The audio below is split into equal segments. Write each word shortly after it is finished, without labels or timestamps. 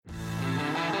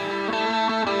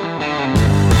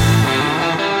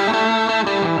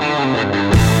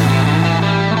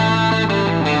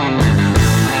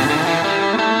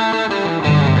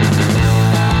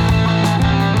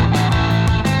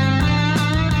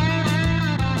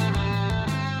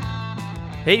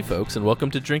Hey folks, and welcome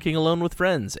to Drinking Alone with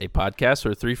Friends, a podcast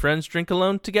where three friends drink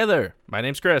alone together. My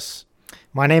name's Chris.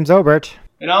 My name's Obert.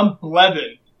 And I'm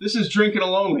Blevin. This is Drinking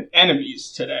Alone with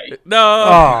Enemies today. No!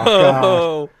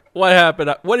 Oh, God. What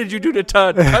happened? What did you do to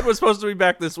Todd? Todd was supposed to be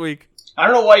back this week. I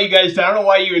don't know why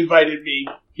you invited me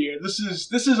here. This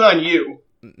is on you.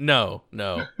 No.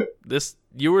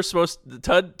 You were supposed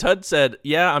to, Todd said,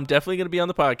 yeah, I'm definitely going to be on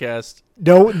the podcast.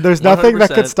 No, there's nothing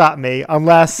that 100%. could stop me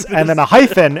unless, and then a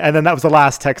hyphen, and then that was the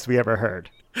last text we ever heard.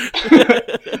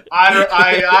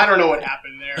 I don't know what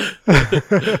happened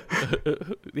there.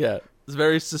 Yeah, it's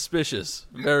very suspicious.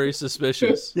 Very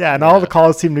suspicious. Yeah, and all the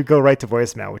calls seem to go right to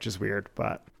voicemail, which is weird,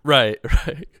 but... Right.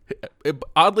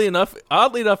 Oddly enough,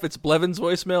 it's Blevin's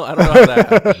voicemail. I don't know how that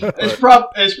happened.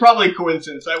 It's probably a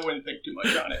coincidence. I wouldn't think too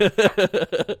much on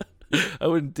it. I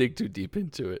wouldn't dig too deep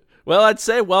into it. Well, I'd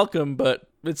say welcome, but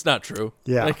it's not true.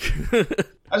 Yeah. I just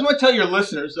want to tell your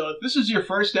listeners, though, if this is your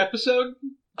first episode,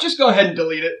 just go ahead and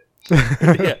delete it.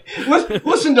 Yeah.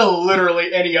 Listen to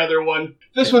literally any other one.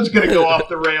 This one's going to go off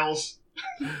the rails.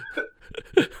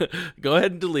 Go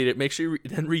ahead and delete it. Make sure you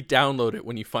then re-download it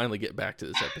when you finally get back to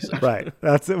this episode. Right.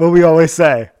 That's what we always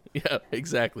say. Yeah,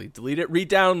 exactly. Delete it,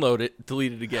 re-download it,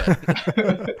 delete it again.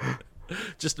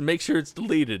 Just to make sure it's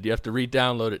deleted, you have to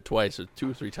re-download it twice or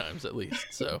 2 or 3 times at least.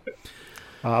 So,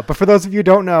 But for those of you who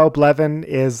don't know, Blevin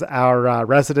is our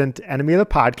resident enemy of the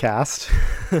podcast.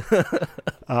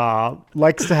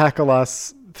 Likes to heckle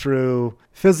us through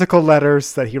physical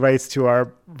letters that he writes to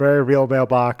our very real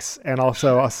mailbox and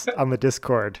also us on the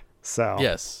Discord. So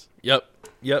yes. Yep.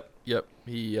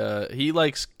 He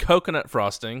likes coconut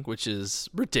frosting, which is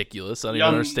ridiculous. I don't even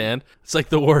understand. It's like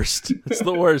the worst. It's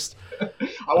the worst.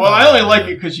 Well, I only like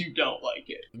it because you don't like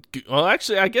it. Well,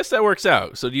 actually, I guess that works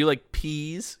out. So do you like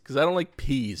peas? Because I don't like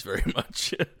peas very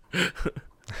much.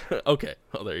 Okay.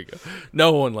 Well, there you go.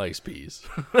 No one likes peas.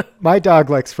 my dog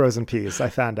likes frozen peas, I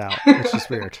found out, which is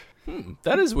weird.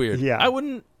 That is weird. Yeah.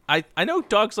 I know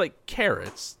dogs like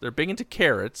carrots. They're big into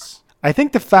carrots. I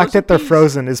think the fact that they're peas.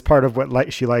 frozen is part of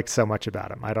what she likes so much about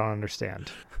them. I don't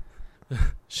understand.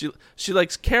 She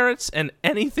likes carrots and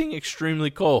anything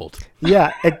extremely cold.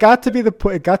 Yeah, it got to the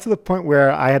point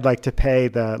where I had to pay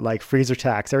the freezer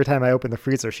tax. Every time I opened the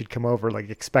freezer, she'd come over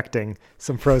expecting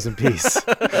some frozen peas.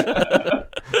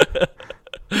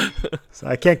 So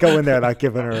I can't go in there without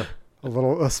giving her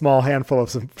a small handful of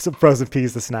some frozen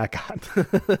peas to snack on.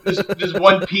 Does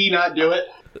one pea not do it?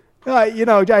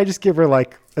 I just give her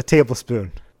a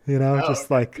tablespoon.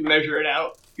 Measure it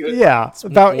out. Good. Yeah, it's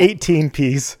about 18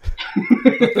 peas.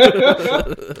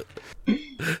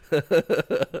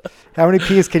 How many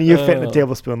peas can you fit in a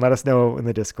tablespoon? Let us know in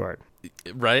the Discord.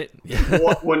 Right? Yeah.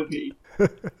 One pea.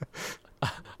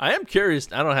 I am curious.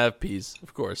 I don't have peas,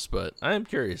 of course, but I am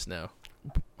curious now.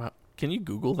 Wow. Can you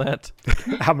Google that?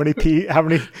 How many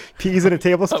peas in a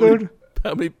tablespoon?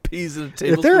 How many peas in a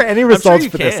tablespoon? If there are any results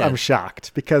for this, I'm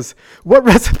shocked. Because what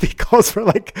recipe calls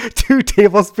for 2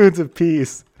 tablespoons of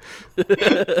peas?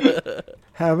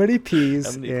 How many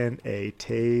peas in a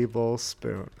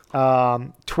tablespoon?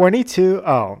 22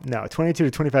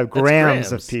 to 25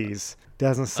 grams of peas.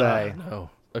 Doesn't say.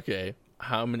 No. Okay.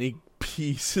 How many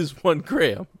peas is 1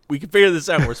 gram? We can figure this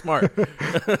out. We're smart.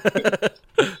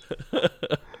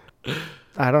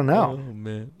 I don't know. Oh,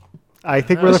 man. I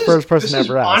think we're the first person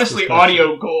ever asked. Honestly,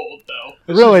 audio gold, though.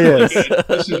 It really is.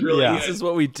 This is really good. This is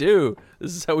what we do.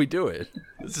 This is how we do it.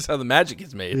 This is how the magic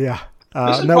is made. Yeah.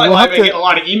 This is probably why I get a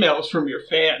lot of emails from your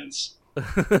fans.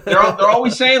 They're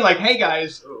always saying, hey,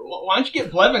 guys, why don't you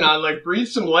get Blevin on? Breathe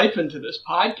some life into this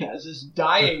podcast, this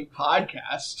dying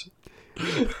podcast.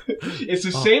 It's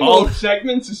the same old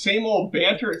segments, the same old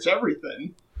banter. It's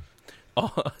everything.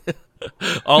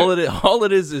 All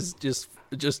it is just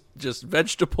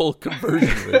vegetable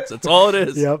conversion rates. That's all it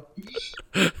is. Yep.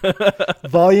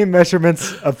 Volume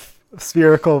measurements of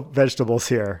spherical vegetables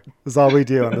here is all we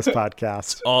do on this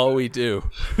podcast. All we do.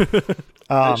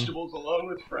 Vegetables alone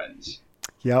with friends.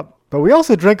 Yep. But we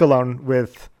also drink alone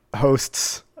with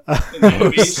hosts.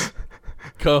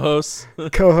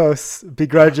 Co-hosts,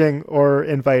 begrudging or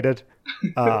invited.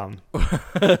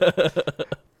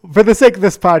 For the sake of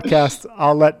this podcast,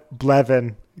 I'll let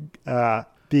Blevin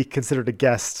be considered a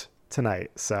guest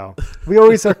tonight. So we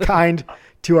always are kind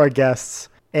to our guests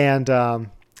and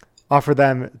offer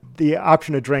them the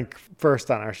option to drink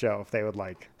first on our show if they would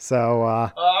like.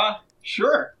 So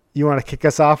sure. You want to kick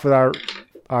us off with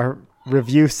our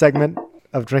review segment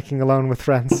of Drinking Alone with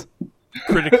Friends?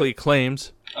 critically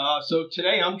acclaimed. So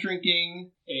today I'm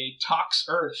drinking a Tox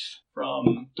Earth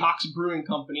from Tox Brewing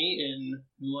Company in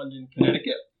New London,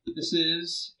 Connecticut. This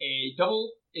is a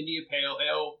double India Pale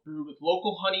Ale brewed with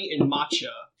local honey and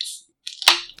matcha.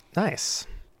 Nice.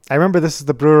 I remember this is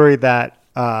the brewery that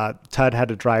Tud had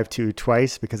to drive to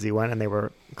twice because he went and they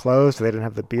were closed. Or they didn't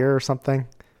have the beer or something.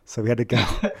 So we had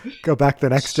to go back the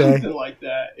next day. Something like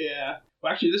that, yeah.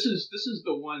 Well, actually, this is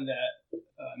the one that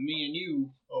me and you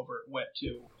went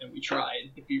to and we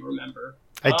tried, if you remember.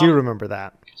 I do remember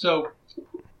that. So,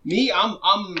 me,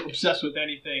 I'm obsessed with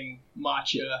anything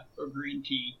matcha or green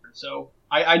tea. So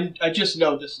I just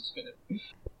know this is gonna.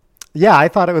 Yeah, I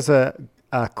thought it was a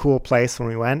cool place when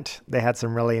we went. They had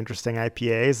some really interesting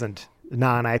IPAs and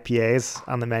non-IPAs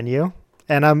on the menu.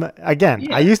 And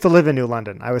I used to live in New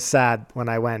London. I was sad when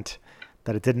I went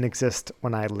that it didn't exist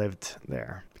when I lived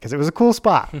there because it was a cool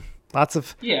spot. Lots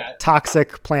of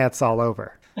toxic plants all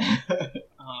over.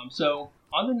 So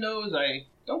on the nose, I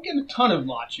don't get a ton of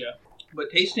matcha,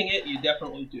 but tasting it, you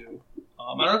definitely do.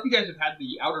 I don't know if you guys have had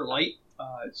the Outer Light.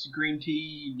 It's green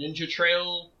tea, Ninja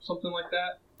Trail, something like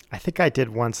that. I think I did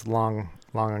once long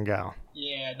ago.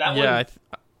 Yeah, that one. Yeah, I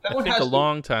think a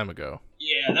long time ago.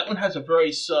 Yeah, that one has a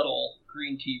very subtle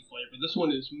green tea flavor. This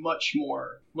one is much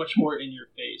more in your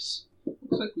face.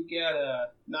 Looks like we got a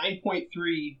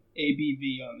 9.3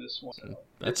 ABV on this one. So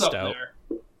That's it's up stout.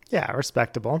 there. Yeah,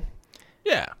 respectable.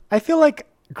 Yeah. I feel like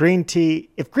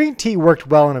if green tea worked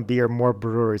well in a beer, more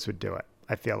breweries would do it,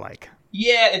 I feel like.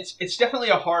 Yeah, it's definitely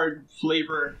a hard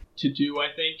flavor to do, I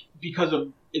think, because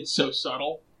of it's so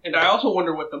subtle. And I also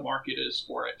wonder what the market is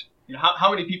for it. You know,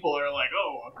 how many people are like,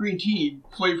 oh, a green tea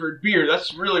flavored beer,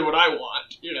 that's really what I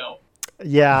want, you know.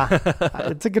 Yeah,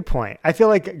 it's a good point. I feel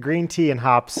like green tea and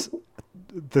hops,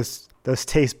 those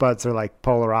taste buds are like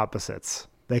polar opposites.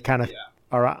 They kind of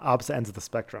are opposite ends of the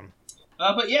spectrum.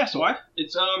 But yeah, so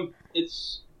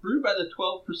it's brewed by the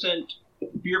 12%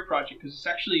 Beer Project because it's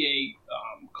actually a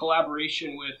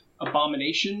collaboration with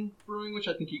Abomination Brewing, which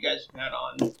I think you guys have had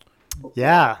on before.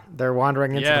 Yeah, they're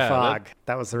wandering into the fog.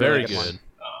 That was a really good one.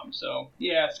 So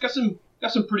yeah, it's got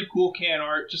some pretty cool can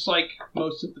art, just like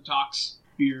most of the Tox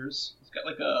beers. It's got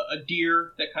like a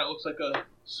deer that kind of looks like a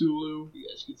Sulu. You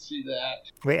guys can see that.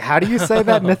 Wait, how do you say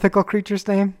that mythical creature's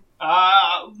name?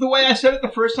 The way I said it the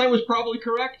first time was probably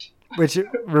correct. Which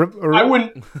I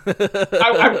wouldn't.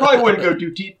 I probably wouldn't go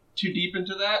too deep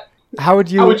into that. How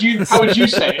would you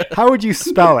say it? How would you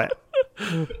spell it?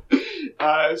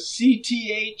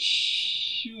 CTH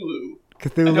Shulu.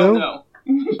 Cthulhu? I don't know.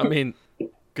 I mean,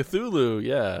 Cthulhu,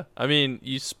 yeah. I mean,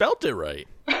 you spelt it right,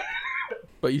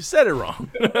 but you said it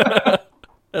wrong.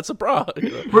 That's a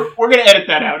problem. We're gonna edit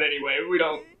that out anyway. We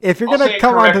don't. If you're gonna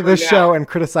come onto this show and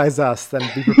criticize us, then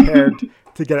be prepared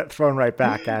to get it thrown right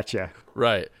back at you.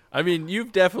 Right. I mean,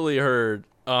 you've definitely heard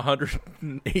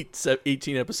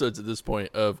 118 episodes at this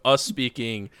point of us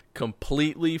speaking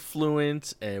completely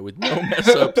fluent and with no mess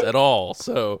ups at all.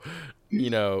 So, you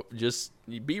know, just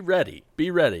be ready.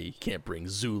 Be ready. You can't bring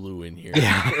Zulu in here.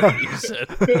 Yeah. You said.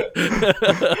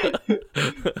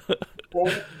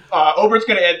 Well, Obert's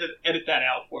going to edit that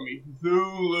out for me.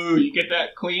 Zulu. You get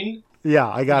that clean? Yeah,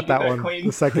 I got that one clean?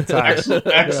 The second time.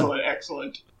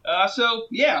 Excellent. So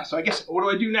I guess, what do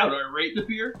I do now? Do I rate the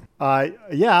beer?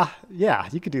 Yeah,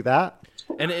 you could do that.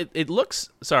 And it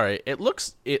looks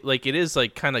like it is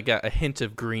like kind of got a hint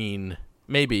of green,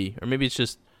 maybe, or maybe it's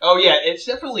just. Oh yeah, it's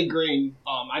definitely green.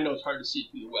 I know it's hard to see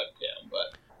through the webcam,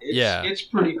 but it's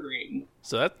pretty green.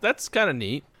 So that's kind of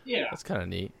neat. Yeah, that's kind of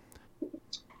neat.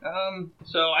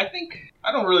 So I think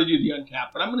I don't really do the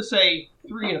untapped, but I'm going to say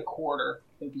 3 1/4.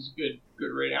 I think is a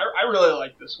good rating. I really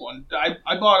like this one.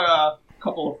 I bought a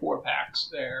couple of 4-packs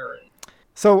there.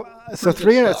 So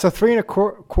 3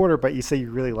 1/4, but you say you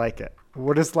really like it.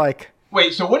 What is like?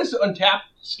 Wait, so what is the untapped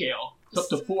scale? It's up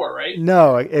to 4, right?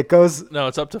 No, it goes. No,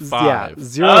 it's up to 5. Yeah,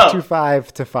 0 to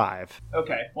 5 to 5.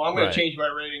 Okay, well I'm going to change my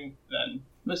rating then.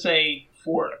 I'm going to say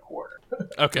 4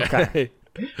 1/4. Okay.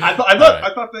 I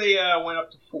thought they went up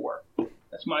to 4.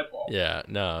 That's my fault. Yeah,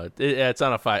 no, it's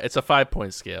on a 5. It's a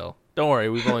 5-point scale. Don't worry,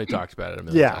 we've only talked about it a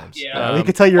million times. Yeah, we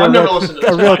can tell you're a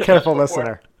real careful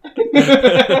listener.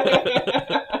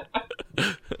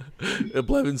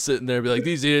 Blevin's sitting there and be like,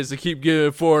 these idiots, they keep giving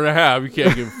it 4.5. You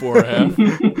can't give it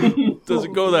 4.5.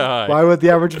 Doesn't go that high. Why would the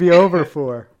average be over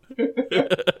 4?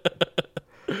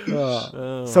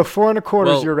 So 4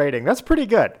 1/4 is your rating. That's pretty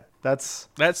good. That's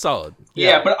solid.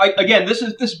 Yeah, but again,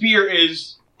 this beer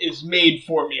is made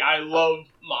for me. I love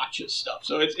matcha stuff,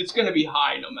 so it's going to be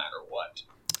high no matter what.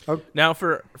 Okay. Now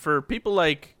for people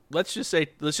like let's just say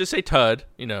Tud,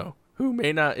 you know, who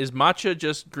may not, is matcha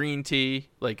just green tea?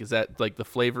 Like, is that like the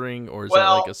flavoring, or is that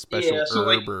like a special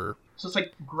herb? So it's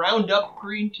like ground up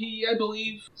green tea, I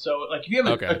believe. So like if you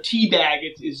have a tea bag,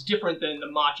 it's different than the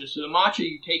matcha. So the matcha,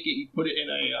 you take it, you put it in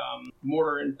a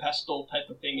mortar and pestle type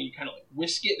of thing, and you kind of like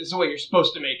whisk it. This is the way you're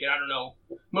supposed to make it. I don't know.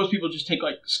 Most people just take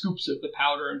like scoops of the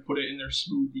powder and put it in their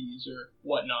smoothies or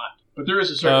whatnot. But there is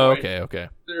a certain way.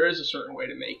 There is a certain way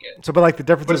to make it. So, but like the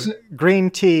difference is green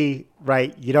tea,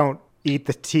 right? You don't eat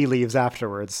the tea leaves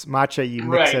afterwards. Matcha, you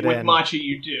mix it in. With matcha,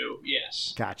 you do.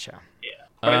 Yes. Gotcha. Yeah.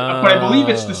 But I believe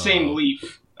it's the same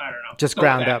leaf. I don't know. Just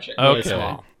ground up. Okay.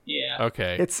 Small. Yeah.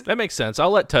 Okay. That makes sense.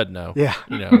 I'll let Tud know. Yeah.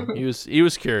 You know, he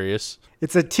was curious.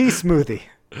 It's a tea smoothie.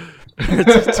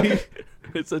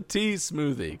 It's a tea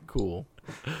smoothie. Cool.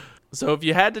 So if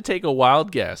you had to take a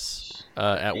wild guess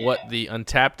at what the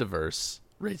Untapped-averse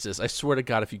rates this, I swear to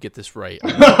God, if you get this right,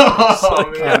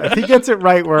 if he gets it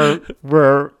right, we're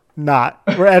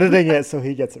editing it so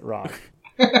he gets it wrong.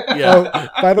 Yeah. Oh,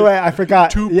 by the way, I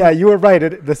forgot. Yeah, you were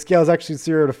right. The scale is actually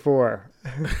 0 to 4.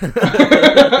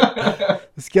 The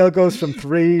scale goes from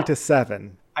 3 to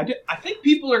 7. I think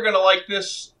people are going to like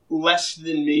this less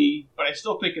than me, but I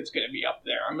still think it's going to be up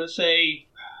there. I'm going to say,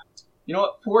 you know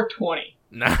what, 420.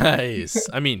 Nice.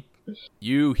 I mean,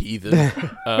 you heathen.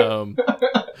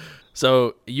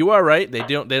 So you are right. They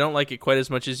don't like it quite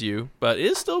as much as you, but it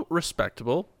is still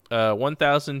respectable.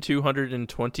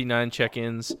 1,229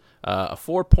 check-ins, a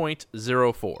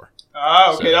 4.04.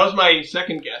 Oh, okay. So, that was my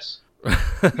second guess.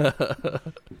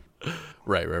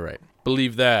 Right.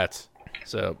 Believe that.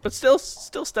 So, but still,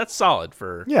 that's solid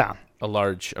for a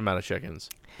large amount of check-ins.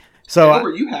 So,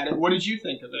 you had it. What did you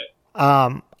think of it?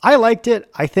 I liked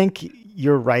it. I think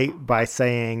you're right by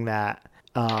saying that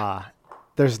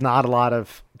there's not a lot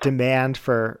of demand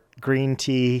for green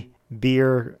tea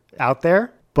beer out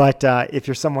there. But if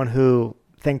you're someone who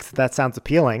thinks that sounds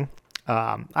appealing,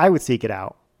 I would seek it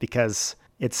out because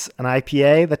it's an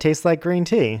IPA that tastes like green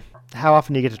tea. How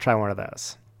often do you get to try one of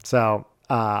those? So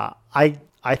I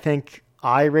think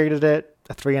I rated it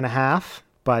a 3.5.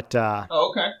 But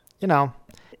okay. You know,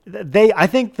 I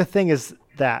think the thing is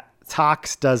that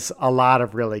Tox does a lot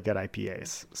of really good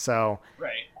IPAs. So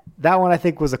that one I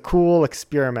think was a cool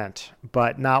experiment,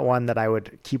 but not one that I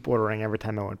would keep ordering every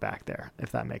time I went back there,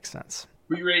 if that makes sense.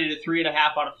 We rated it 3.5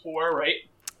 out of 4, right?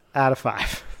 Out of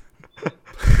 5.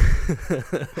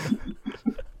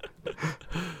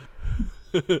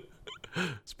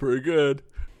 It's pretty good.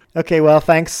 Okay, well,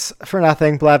 thanks for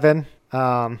nothing, Blevin.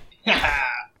 I'm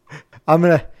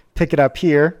going to pick it up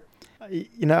here.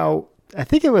 You know, I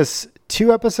think it was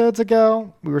 2 episodes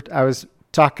ago, I was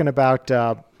talking about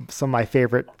some of my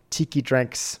favorite tiki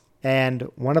drinks, and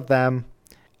one of them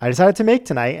I decided to make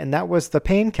tonight, and that was the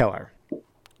Painkiller.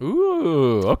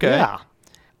 Ooh, okay. Yeah.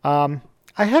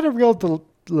 I had a real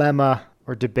dilemma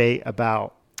or debate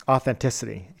about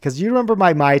authenticity, because you remember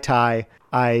my Mai Tai.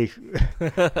 I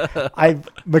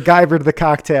MacGyvered the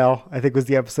cocktail, I think was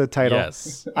the episode title.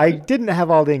 Yes. I didn't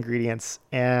have all the ingredients,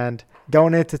 and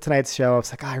going into tonight's show, I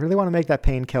was like, I really want to make that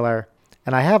Painkiller,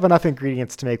 and I have enough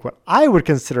ingredients to make what I would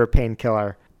consider a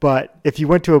Painkiller. But if you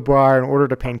went to a bar and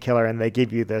ordered a Painkiller and they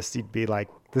gave you this, you'd be like,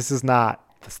 this is not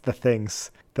the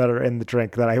things that are in the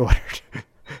drink that I ordered.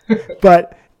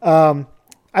 But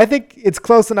I think it's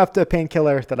close enough to a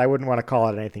Painkiller that I wouldn't want to call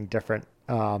it anything different.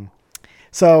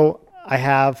 So I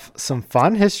have some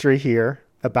fun history here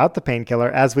about the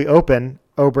Painkiller as we open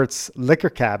Obert's liquor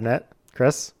cabinet.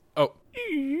 Chris? Oh.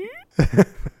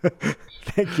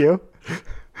 Thank you.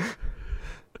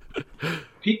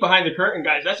 Peek behind the curtain,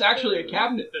 guys. That's actually a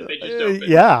cabinet that they just opened.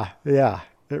 Yeah,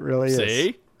 it really is.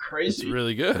 See? Crazy. It's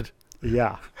really good.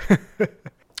 Yeah.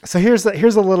 So here's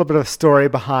a little bit of story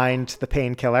behind the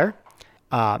Painkiller.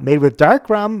 Made with dark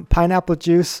rum, pineapple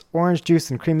juice, orange juice,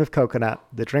 and cream of coconut,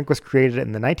 the drink was created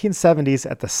in the 1970s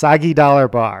at the Sagi Dollar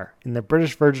Bar in the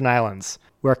British Virgin Islands,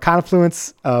 where a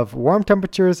confluence of warm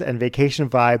temperatures and vacation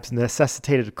vibes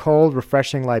necessitated cold,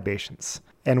 refreshing libations,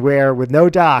 and where, with no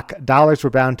dock, dollars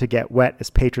were bound to get wet as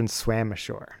patrons swam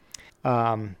ashore.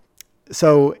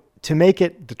 So to make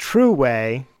it the true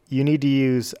way, you need to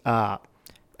use, I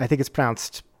think it's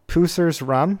pronounced Pusser's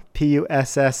rum,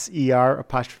 Pusser''S,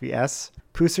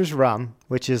 Pusser's rum,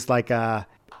 which is like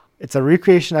it's a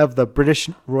recreation of the British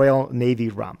Royal Navy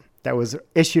rum that was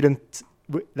issued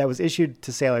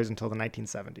to sailors until the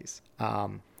 1970s.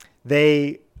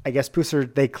 They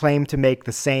claim to make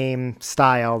the same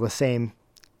style, the same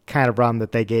kind of rum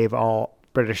that they gave all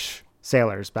British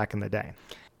sailors back in the day.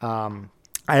 I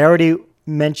already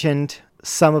mentioned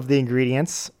some of the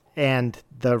ingredients, and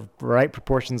the right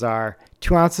proportions are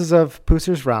 2 ounces of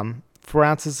Pusser's rum, 4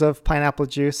 ounces of pineapple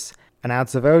juice, 1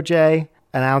 ounce of OJ,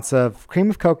 an ounce of cream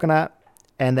of coconut,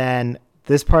 and then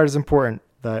this part is important,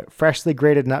 the freshly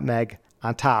grated nutmeg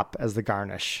on top as the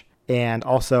garnish, and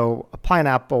also a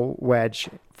pineapple wedge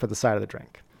for the side of the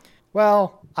drink.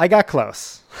 Well, I got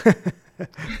close.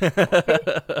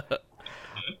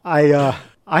 I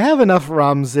have enough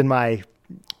rums in my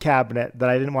cabinet that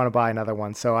I didn't want to buy another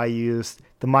one, so I used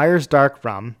the Myers Dark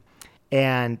Rum,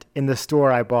 and in the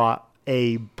store I bought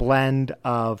a blend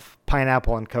of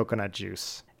pineapple and coconut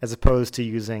juice, as opposed to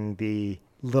using the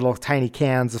little tiny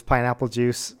cans of pineapple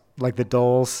juice, like the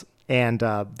Doles and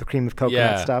the cream of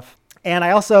coconut stuff. And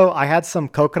I had some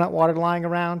coconut water lying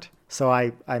around, so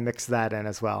I mixed that in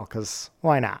as well, because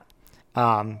why not?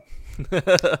 I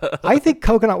think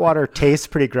coconut water tastes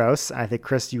pretty gross. I think,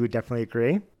 Chris, you would definitely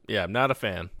agree. Yeah, I'm not a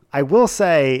fan. I will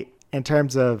say, in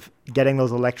terms of getting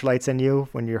those electrolytes in you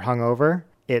when you're hungover,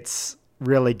 it's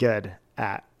really good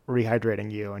at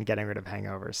rehydrating you and getting rid of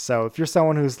hangovers. So if you're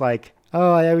someone who's like,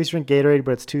 oh, I always drink Gatorade,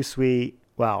 but it's too sweet,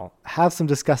 well, have some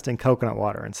disgusting coconut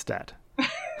water instead.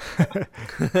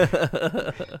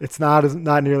 It's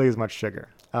not nearly as much sugar.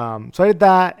 So I did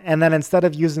that, and then instead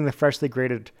of using the freshly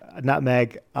grated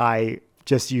nutmeg, I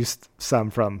just used some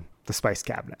from the spice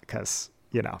cabinet because,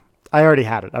 I already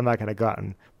had it. I'm not going to go out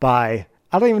and buy.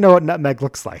 I don't even know what nutmeg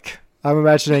looks like. I'm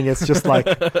imagining it's just like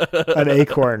an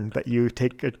acorn that you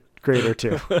take a grater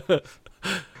to.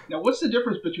 Now, what's the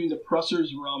difference between the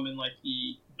Prusser's rum and like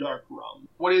the dark rum?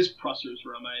 What is Prusser's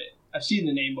rum? I've seen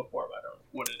the name before, but I don't know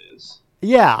what it is.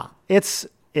 Yeah, it's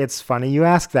funny you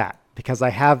ask that because I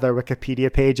have their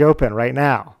Wikipedia page open right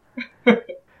now.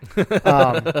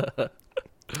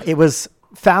 It was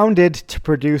founded to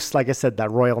produce, like I said,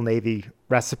 that Royal Navy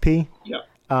recipe. Yeah.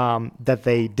 That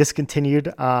they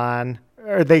discontinued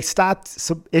or they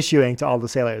stopped issuing to all the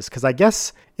sailors. Because I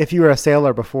guess if you were a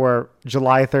sailor before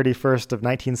July 31st of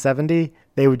 1970,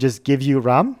 they would just give you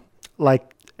rum,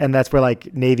 and that's where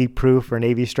like Navy proof or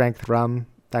Navy strength rum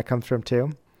that comes from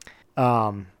too.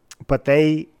 But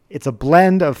it's a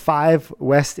blend of 5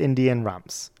 West Indian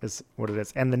rums is what it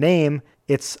is. And the name,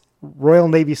 it's Royal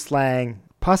Navy slang.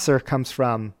 Pusser comes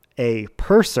from a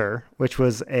purser, which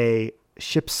was a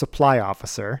ship's supply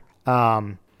officer.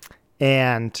 And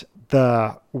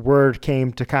the word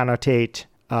came to connotate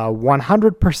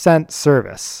 100%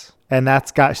 service. And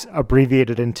that's got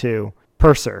abbreviated into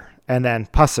purser and then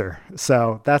pusser.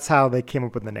 So that's how they came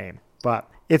up with the name. But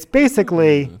it's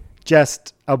basically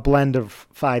just a blend of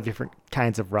 5 different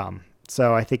kinds of rum.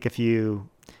 So I think if you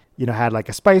had like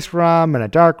a spice rum and a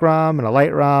dark rum and a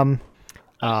light rum,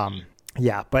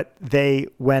 but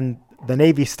when the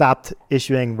Navy stopped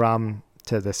issuing rum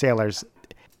to the sailors,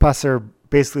 Pusser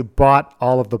basically bought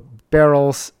all of the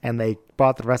barrels and they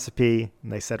bought the recipe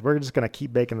and they said, we're just going to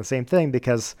keep making the same thing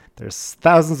because there's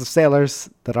thousands of sailors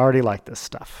that already like this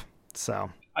stuff. So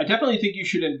I definitely think you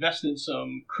should invest in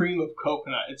some cream of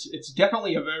coconut. It's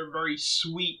definitely a very, very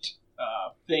sweet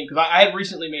thing. Because I had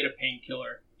recently made a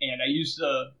painkiller, and I used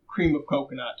the cream of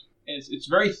coconut. And it's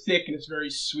very thick, and it's very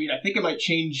sweet. I think it might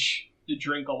change the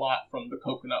drink a lot from the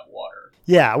coconut water.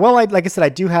 Yeah, well, like I said, I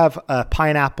do have a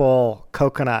pineapple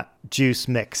coconut juice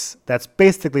mix that's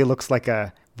basically looks like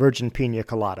a virgin pina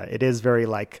colada. It is very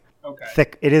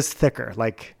thick. It is thicker,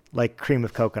 like cream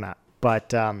of coconut.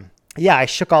 But I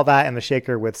shook all that in the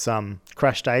shaker with some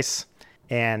crushed ice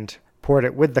and poured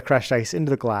it with the crushed ice into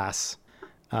the glass,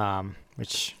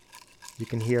 which you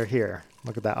can hear here.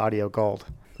 Look at that audio gold.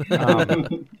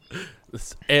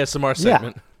 This ASMR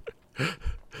segment. Yeah.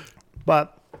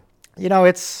 But,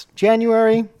 it's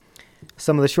January,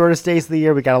 some of the shortest days of the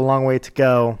year. We got a long way to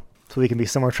go so we can be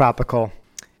somewhere tropical,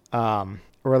 or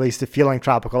at least feeling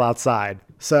tropical outside.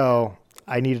 So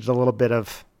I needed a little bit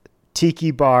of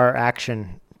tiki bar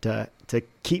action to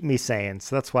keep me sane.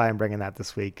 So that's why I'm bringing that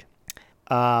this week.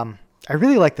 I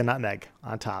really like the nutmeg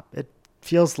on top. It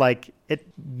feels like it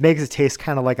makes it taste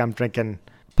kind of like I'm drinking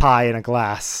pie in a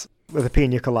glass with a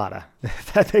pina colada,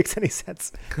 if that makes any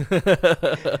sense.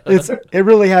 It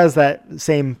really has that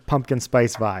same pumpkin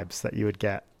spice vibes that you would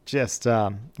get just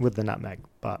with the nutmeg.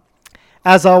 But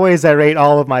as always, I rate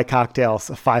all of my cocktails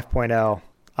a 5.0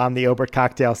 on the Obert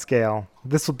cocktail scale.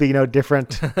 This will be no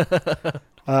different.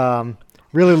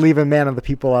 Really leaving Man of the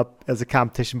People up as a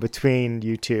competition between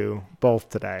you two both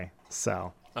today.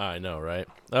 So I know, right?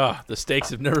 Oh, the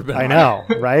stakes have never been I know,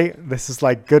 right? This is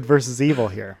like good versus evil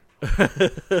here.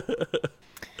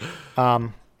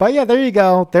 But yeah, there you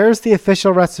go. There's the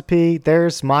official recipe.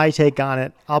 There's my take on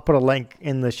it. I'll put a link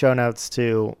in the show notes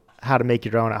to how to make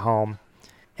your own at home.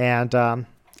 And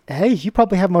hey, you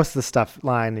probably have most of the stuff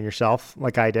lying in your shelf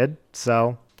like I did.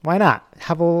 So why not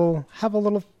have a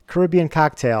little Caribbean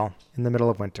cocktail in the middle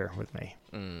of winter with me?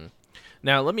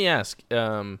 Now, let me ask,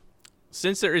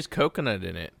 since there is coconut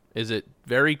in it, is it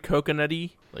very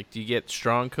coconutty? Like, do you get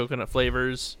strong coconut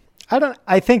flavors?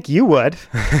 I think you would.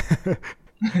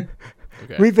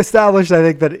 Okay. We've established, I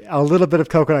think, that a little bit of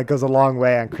coconut goes a long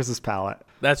way on Chris's palate.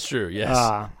 That's true, yes.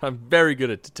 I'm very good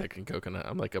at detecting coconut.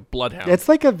 I'm like a bloodhound. It's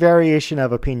like a variation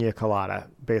of a pina colada,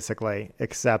 basically,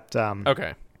 except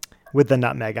okay. with the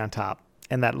nutmeg on top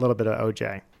and that little bit of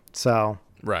OJ. So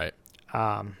Right.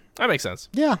 That makes sense.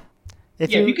 yeah.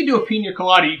 If you could do a pina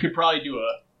colada, you could probably do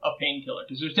a painkiller,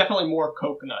 because there's definitely more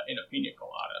coconut in a pina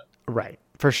colada. Right,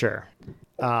 for sure.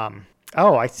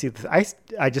 Oh, I see.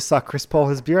 I just saw Chris pull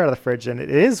his beer out of the fridge, and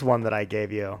it is one that I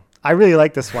gave you. I really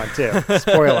like this one too.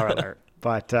 Spoiler alert!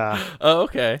 But Oh,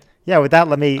 okay. yeah, with that,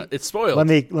 let me It's spoiled. let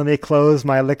me close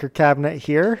my liquor cabinet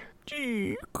here.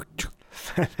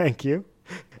 Thank you.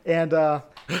 And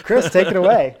Chris, take it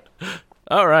away.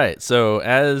 All right. So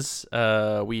as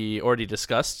we already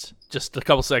discussed just a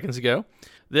couple seconds ago,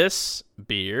 this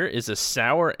beer is a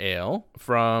sour ale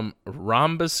from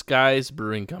Rhombus Skies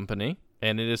Brewing Company,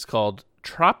 and it is called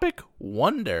Tropic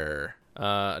Wonder.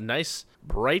 A nice,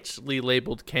 brightly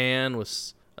labeled can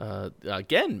with,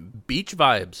 again, beach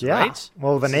vibes, Yeah. right?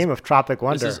 Well, the name of Tropic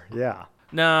Wonder. Yeah.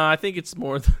 No, I think it's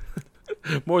more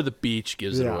more the beach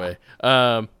gives it Yeah. away.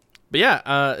 But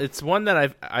yeah, it's one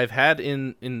that I've had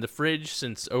in the fridge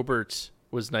since Obert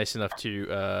was nice enough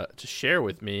to share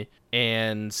with me,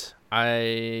 and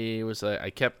I was I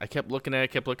kept looking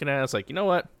at it. I was like, you know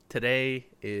what? Today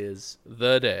is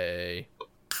the day.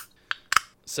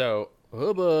 So,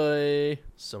 oh boy,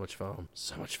 so much foam.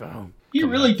 He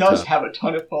Coming really out the does top. have a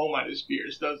ton of foam on his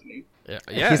beers, doesn't he?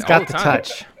 Yeah, He's all got the time.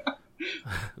 touch.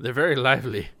 They're very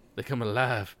lively. They come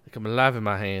alive. In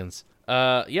my hands.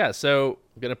 Yeah. So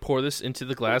I'm gonna pour this into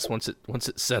the glass once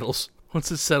it settles.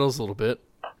 Once it settles a little bit.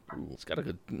 Ooh, it's got a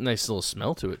good, nice little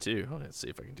smell to it too. Oh, let's see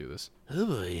if I can do this. Oh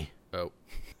boy. Oh.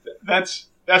 That's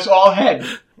all head.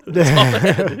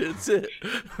 It's it.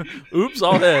 Oops,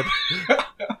 all head.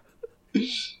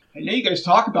 I know you guys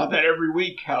talk about that every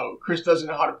week, how Chris doesn't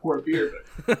know how to pour beer,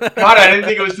 but God, I didn't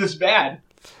think it was this bad.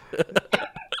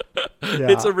 Yeah.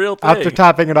 It's a real thing. After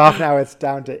topping it off, now it's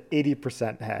down to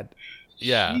 80% head.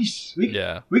 Yeah. Jeez,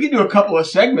 Yeah. we can do a couple of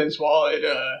segments while it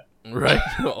Right.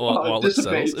 while it settles.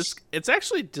 dissipates. It's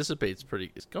actually dissipates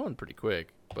pretty. It's going pretty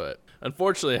quick. But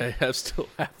unfortunately, I have still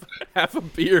half a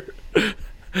beer.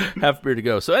 Half a beer to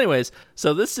go. So, anyways,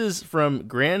 this is from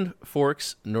Grand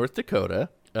Forks, North Dakota.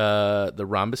 The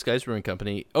Rhombus Guys Brewing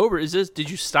Company. Did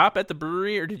you stop at the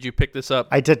brewery or did you pick this up?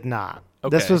 I did not.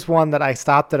 Okay. This was one that I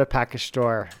stopped at a package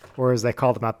store, or as they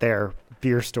call them out there,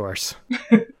 beer stores.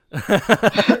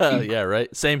 Yeah,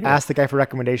 right. Same here. Asked the guy for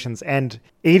recommendations, and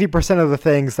 80% of the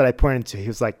things that I pointed to, he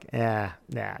was like, nah,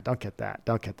 don't get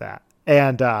that.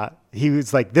 And he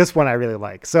was like, this one I really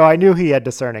like. So I knew he had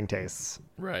discerning tastes.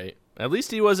 Right. At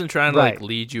least he wasn't trying to like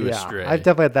lead you astray. I've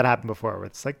definitely had that happen before where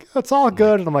it's like, it's all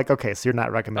good. And I'm like, okay, so you're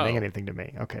not recommending Oh. anything to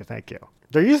me. Okay, thank you.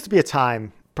 There used to be a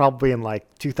time, probably in like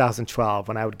 2012,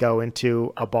 when I would go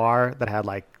into a bar that had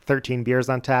like 13 beers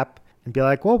on tap and be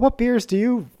like, well, what beers do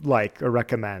you like or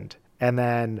recommend? And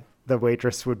then the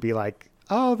waitress would be like,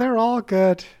 oh, they're all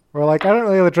good. Or like, I don't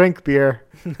really drink beer.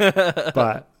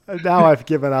 But now I've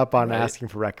given up on asking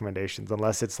for recommendations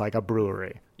unless it's like a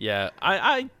brewery. Yeah,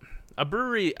 a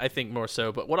brewery, I think more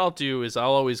so. But what I'll do is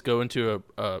I'll always go into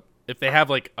if they have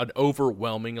like an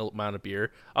overwhelming amount of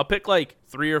beer, I'll pick like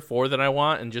 3 or 4 that I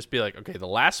want and just be like, okay, the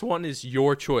last one is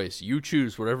your choice. You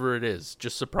choose whatever it is.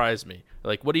 Just surprise me.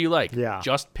 Like, what do you like? Yeah.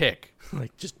 Just pick.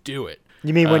 Like, just do it.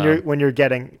 You mean when you're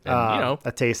getting and,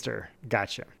 a taster?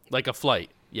 Gotcha. Like a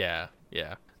flight. Yeah.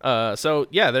 So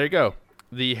yeah, there you go.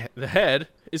 The head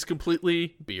is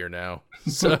completely beer now.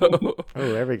 So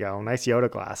Oh, there we go. Nice Yoda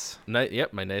glass.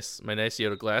 yep, my nice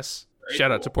Yoda glass.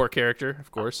 Shout out to poor character, of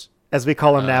course. As we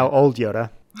call him now, old Yoda.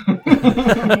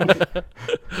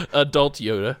 Adult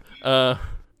Yoda.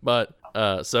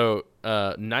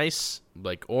 Nice,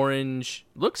 like orange.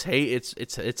 Looks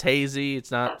it's hazy.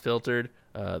 It's not filtered.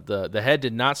 The head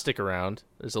did not stick around.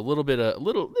 There's a little bit of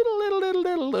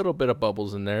little bit of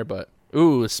bubbles in there, but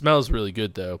ooh, it smells really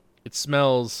good though. It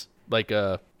smells like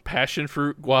a passion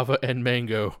fruit, guava, and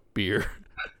mango beer.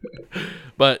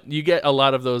 But you get a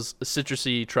lot of those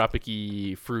citrusy,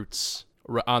 tropicy fruits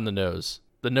on the nose.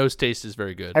 The nose taste is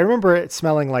very good. I remember it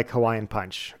smelling like Hawaiian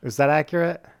Punch. Is that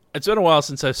accurate? It's been a while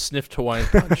since I've sniffed Hawaiian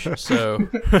Punch, so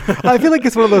I feel like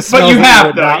it's one of those But smells you that have,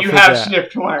 would though. not You have forget.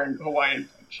 sniffed Hawaiian Punch.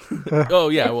 oh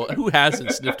yeah. Well, who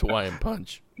hasn't sniffed Hawaiian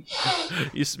Punch?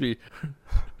 Used to be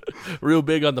real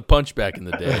big on the punch back in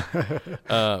the day.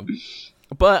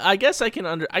 But I guess I can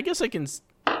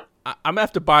I'm gonna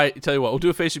have to buy. Tell you what, we'll do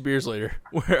a Face of Beers later,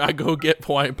 where I go get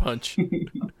Hawaiian Punch,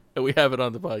 and we have it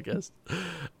on the podcast.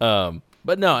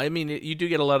 But no, I mean you do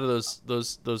get a lot of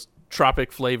those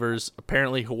tropic flavors.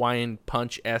 Apparently Hawaiian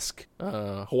Punch-esque,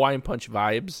 Hawaiian Punch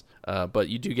vibes. But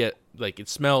you do get it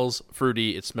smells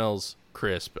fruity. It smells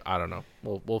crisp. I don't know.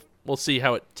 We'll see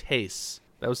how it tastes.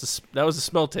 That was the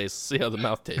smell taste. Let's see how the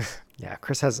mouth tastes. Yeah,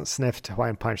 Chris hasn't sniffed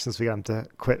Hawaiian Punch since we got him to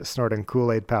quit snorting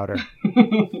Kool-Aid powder.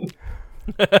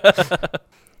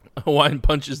 Hawaiian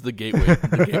Punch is the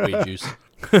gateway juice.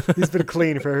 He's been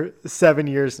clean for 7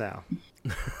 years now.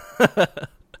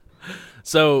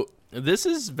 So this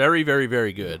is very, very,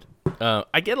 very good.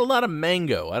 I get a lot of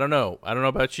mango. I don't know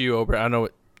about you, Oprah. I don't know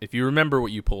if you remember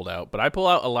what you pulled out, but I pull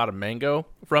out a lot of mango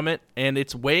from it, and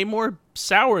it's way more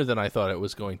sour than I thought it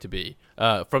was going to be.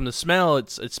 From the smell, it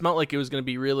smelled like it was going to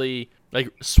be really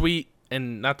sweet,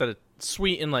 and not that it's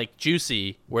sweet and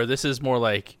juicy, where this is more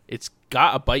like it's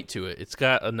got a bite to it. It's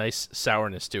got a nice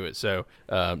sourness to it. So,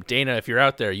 Dana, if you're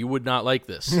out there, you would not like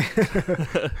this,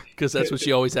 because that's what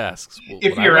she always asks.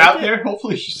 If you're out there,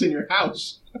 hopefully she's in your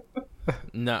house.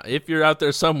 No, if you're out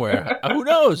there somewhere, who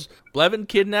knows? Blevin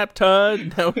kidnapped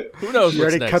Tud. No, who knows? You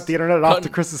already cut the internet off to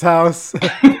Chris's house.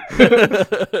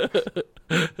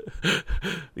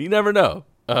 You never know.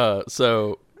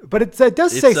 But it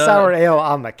does say sour ale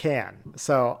on the can.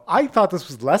 So I thought this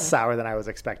was less sour than I was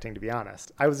expecting, to be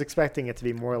honest. I was expecting it to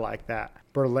be more like that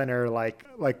Berliner,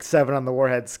 like 7 on the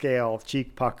Warhead scale,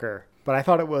 cheek pucker. But I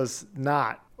thought it was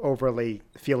not overly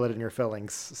feel it in your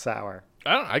fillings sour.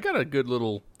 I got a good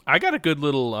little what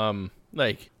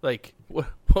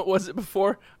was it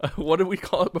before? What did we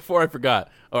call it before? I forgot.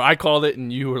 Or I called it,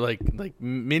 and you were like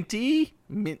minty,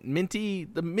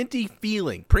 the minty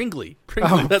feeling, pringly.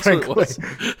 Oh, that's Pringly. What it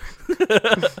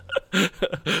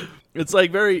was. It's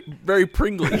very, very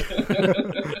pringly.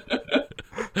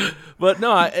 But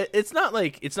no, it's not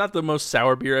the most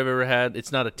sour beer I've ever had.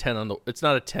 It's not a 10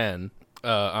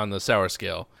 on the sour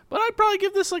scale. But I'd probably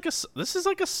give this I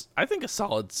think a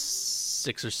solid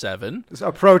 6 or 7. It's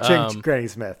approaching Granny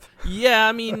Smith. Yeah,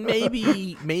 I mean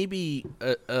maybe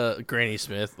Granny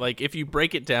Smith. If you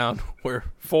break it down, where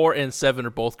 4 and 7 are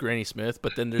both Granny Smith,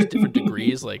 but then there's different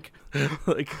degrees. Like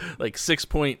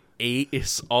 6.8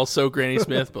 is also Granny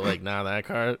Smith, but nah, that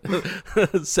card.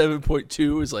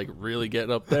 7.2 is really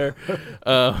getting up there.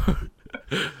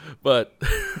 But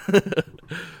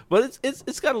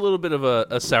it's got a little bit of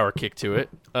a sour kick to it.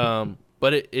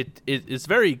 But it's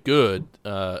very good.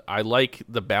 I like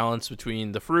the balance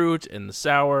between the fruit and the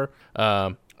sour.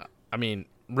 I mean,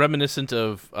 reminiscent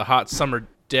of a hot summer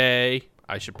day.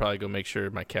 I should probably go make sure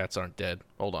my cats aren't dead.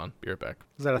 Hold on, be right back.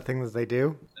 Is that a thing that they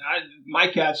do? My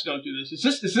cats don't do this. Is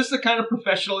this the kind of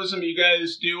professionalism you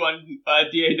guys do on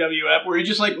DAWF, where he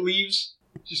just leaves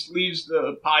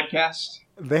the podcast?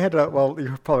 They had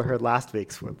you probably heard last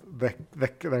week's with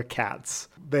their cats.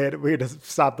 We had to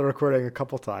stop the recording a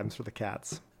couple times for the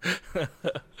cats.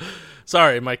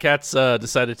 Sorry, my cats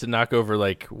decided to knock over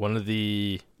one of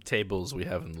the tables we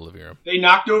have in the living room. They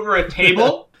knocked over a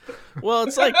table? Well,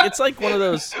 it's like one of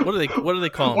those. What do they call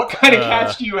them? What kind of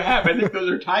cats do you have? I think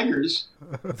those are tigers.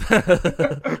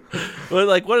 Well,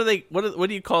 what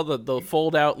do you call the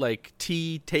fold out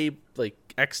T table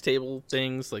X table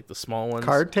things, the small ones?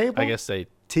 Card table? I guess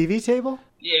TV table?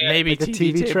 Yeah, maybe a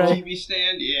TV tray. TV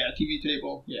stand? Yeah, TV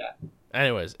table. Yeah.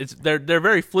 Anyways, they're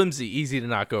very flimsy, easy to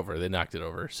knock over. They knocked it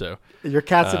over. So your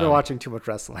cats have been watching too much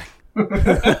wrestling.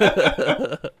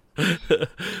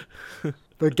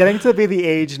 They're getting to be the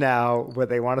age now where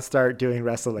they want to start doing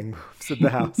wrestling moves in the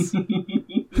house.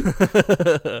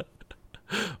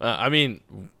 I mean,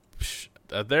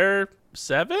 they're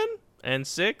 7 and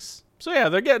 6. So yeah,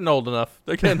 they're getting old enough.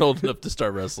 They're getting old enough to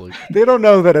start wrestling. They don't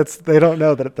know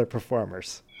that they're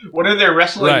performers. What are their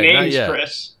wrestling names,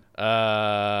 Chris?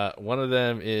 One of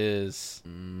them is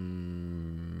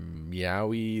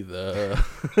Meowie the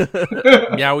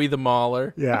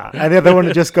Mauler. Yeah, and the other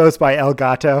one just goes by El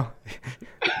Gato.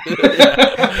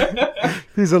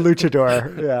 He's a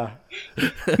luchador. Yeah.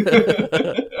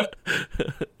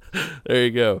 There you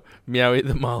go, Meowie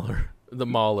the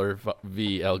Mauler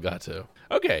v El Gato.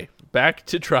 Okay, back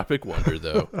to Tropic Wonder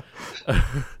though.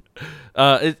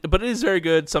 But it is very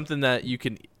good. Something that you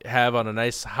can have on a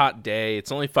nice hot day.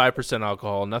 It's only 5%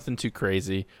 alcohol. Nothing too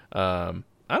crazy. I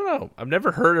don't know. I've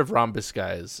never heard of Rhombus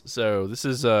guys, so this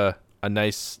is a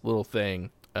nice little thing,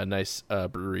 a nice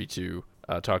brewery to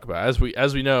talk about.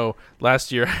 As we know,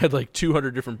 last year I had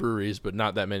 200 different breweries, but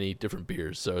not that many different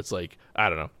beers. So it's I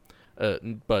don't know.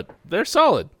 But they're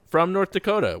solid from North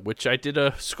Dakota, which I did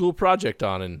a school project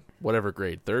on in whatever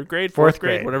grade, 3rd grade, 4th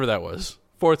grade, whatever that was.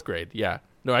 4th grade, yeah.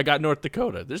 No, I had North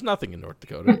Dakota. There's nothing in North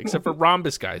Dakota except for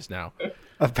Rhombus guys now.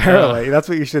 Apparently, that's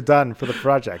what you should have done for the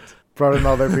project. Brought in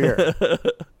all their beer.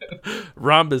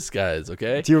 Rhombus guys,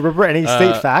 okay? Do you remember any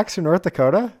state facts from North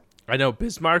Dakota? I know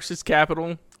Bismarck's its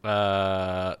capital.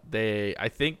 There's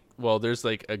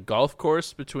like a golf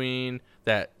course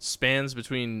that spans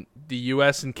between the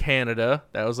U.S. and Canada.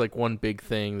 That was like one big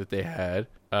thing that they had.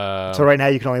 So right now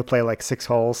you can only play like 6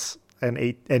 holes and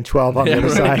 8 and 12 on the other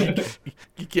side.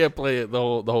 You can't play it the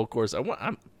whole course.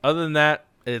 Other than that,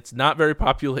 it's not very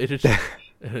populated,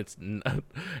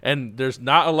 and there's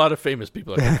not a lot of famous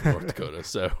people that come from North Dakota.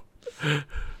 So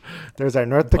there's our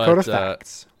North Dakota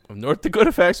facts. North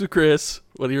Dakota facts with Chris.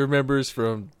 What he remembers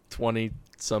from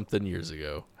 20-something years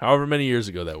ago, however many years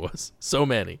ago that was. So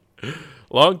many,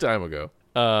 long time ago.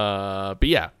 But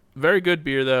yeah. Very good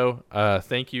beer, though.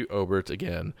 Thank you, Obert,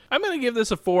 again. I'm going to give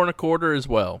this a 4 1/4 as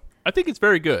well. I think it's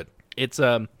very good. It's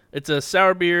a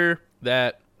sour beer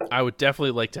that I would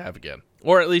definitely like to have again.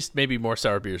 Or at least maybe more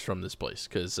sour beers from this place.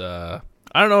 Because I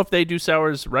don't know if they do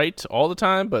sours right all the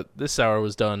time, but this sour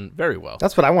was done very well.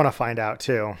 That's what I want to find out,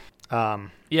 too.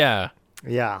 Yeah.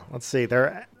 Yeah, let's see.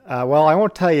 I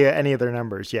won't tell you any of their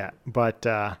numbers yet, but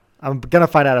I'm going to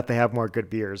find out if they have more good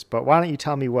beers. But why don't you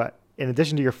tell me what, in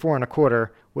addition to your 4 1/4,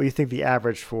 what you think the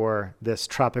average for this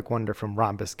Tropic Wonder from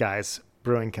Rhombus Guys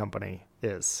Brewing Company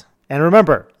is. And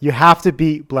remember, you have to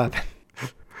beat Blevin.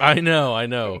 I know.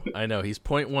 He's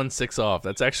 0.16 off.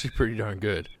 That's actually pretty darn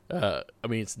good.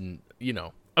 It's.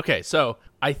 Okay, so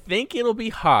I think it'll be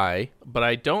high, but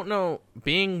I don't know,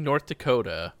 being North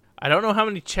Dakota, I don't know how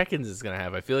many check-ins it's going to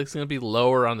have. I feel like it's going to be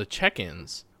lower on the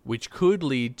check-ins, which could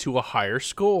lead to a higher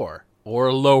score or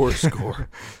a lower score.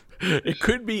 It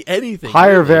could be anything.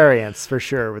 Higher really. Variance for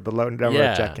sure with the low number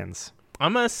of check-ins.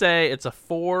 I'm going to say it's a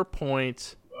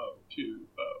 4.2.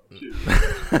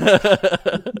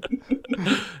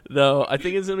 No, I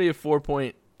think it's going to be a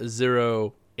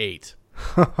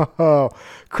 4.08.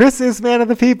 Chris is man of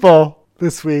the people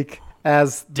this week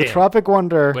as the Tropic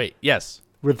Wonder. Wait, yes.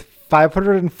 With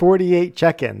 548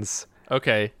 check-ins.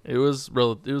 Okay, it was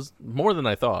more than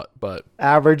I thought, but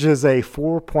average is a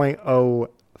 4.05.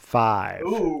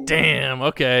 Ooh. Damn.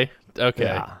 Okay.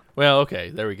 Yeah. Well, okay.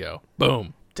 There we go.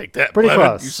 Boom. Take that. Pretty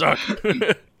close. You suck.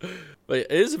 But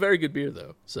it is a very good beer,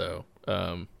 though. So,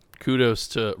 kudos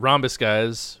to Rhombus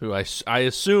Guys, who I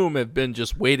assume have been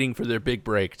just waiting for their big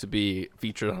break to be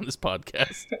featured on this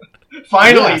podcast.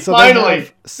 Finally.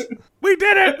 We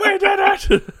did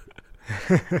it.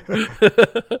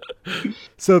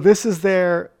 So this is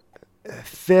their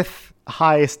 5th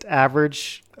highest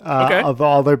average of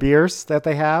all their beers that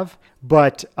they have,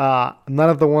 but none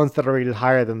of the ones that are rated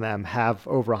higher than them have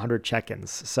over 100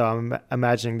 check-ins. So I'm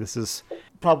imagining this is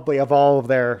probably, of all of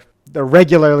their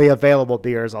regularly available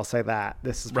beers, I'll say that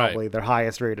this is probably their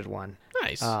highest rated one.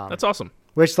 Nice. That's awesome.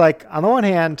 Which, like, on the one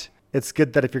hand, it's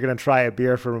good that if you're going to try a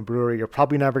beer from a brewery you're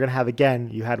probably never going to have again,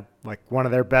 you had like one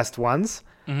of their best ones.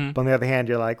 Mm-hmm. But on the other hand,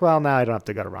 you're like, well, now I don't have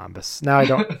to go to Rhombus. Now I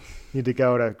don't need to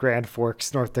go to Grand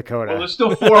Forks, North Dakota. Well, there's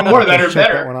still 4 more that are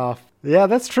better. That one off. Yeah,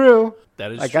 that's true.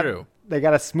 That is true. They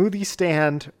got a smoothie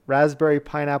stand, raspberry,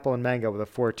 pineapple, and mango with a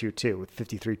 4.22 with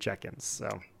 53 check-ins. So,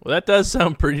 well, that does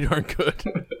sound pretty darn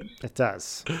good. It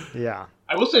does. Yeah.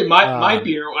 I will say my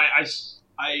beer, I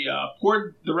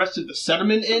poured the rest of the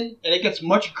sediment in, and it gets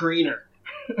much greener.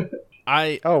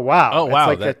 Oh wow!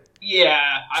 Like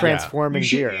transforming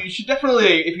beer. You should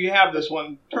definitely, if you have this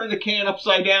one, turn the can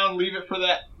upside down, leave it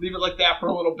like that for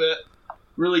a little bit.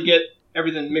 Really get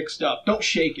everything mixed up. Don't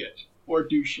shake it, or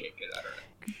do shake it. I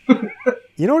don't know.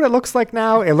 You know what it looks like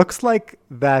now? It looks like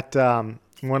that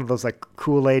one of those like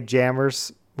Kool-Aid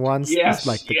jammers ones. Yes,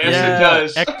 like the it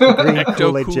does. Kool-Aid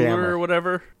Cooler jammer or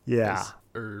whatever. Yeah.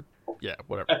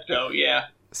 Whatever. Ecto, yeah.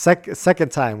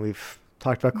 Second time we've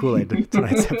talked about Kool-Aid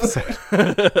tonight's episode.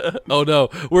 Oh no,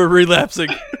 we're relapsing.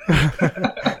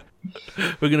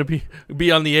 We're gonna be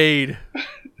on the aid.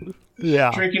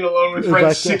 Yeah. Drinking Alone with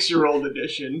Friends 6-year-old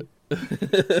edition.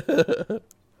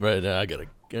 Right now, I got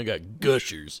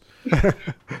gushers.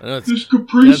 This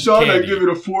Capri Sun, I give it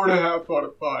a 4.5 out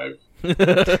of 5.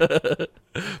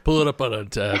 Pull it up on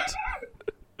Untapped.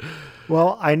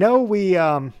 Well, I know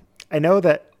I know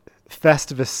that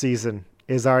Festivus season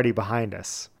is already behind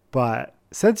us, but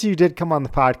since you did come on the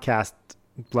podcast,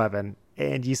 Blevin,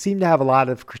 and you seem to have a lot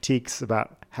of critiques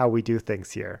about how we do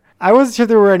things here, I wasn't sure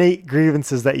there were any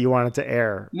grievances that you wanted to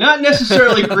air. Not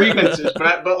necessarily grievances,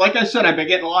 but like I said, I've been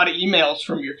getting a lot of emails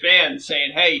from your fans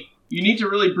saying, hey, you need to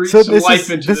really breathe some life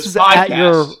into this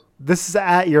podcast. This is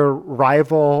at your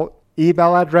rival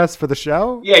email address for the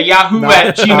show? Yeah,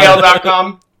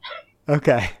 yahoo@gmail.com.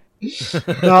 Okay.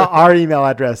 No, our email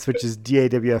address, which is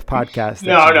dawfpodcast.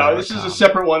 No, this is a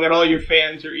separate one that all your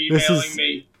fans are This emailing is-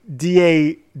 me.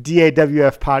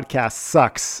 dawfpodcast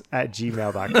sucks at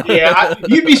gmail.com. Yeah,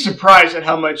 you'd be surprised at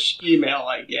how much email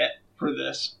I get for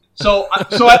this. So I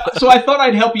thought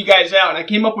I'd help you guys out, and I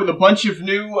came up with a bunch of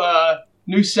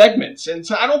new segments, and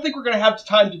so I don't think we're going to have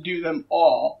time to do them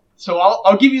all. So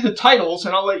I'll give you the titles,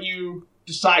 and I'll let you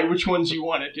decide which ones you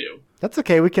want to do. That's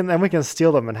okay. We can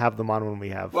steal them and have them on when we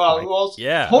have.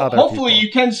 Yeah. Other Hopefully people.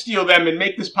 you can steal them and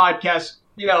make this podcast,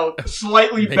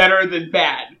 slightly better than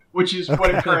bad, which is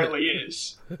what it currently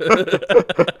is.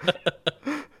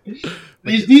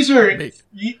 These are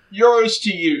yours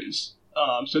to use.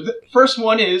 So the first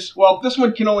one is, this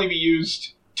one can only be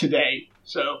used today.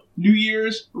 So New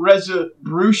Year's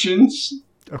resolutions.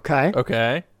 Okay.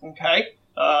 Okay. Okay.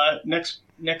 Next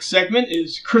segment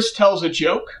is Chris tells a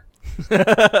joke.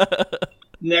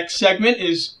 Next segment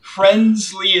is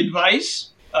friendly advice.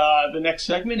 The next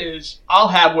segment is I'll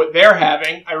have what they're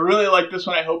having. I really like this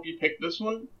one. I hope you pick this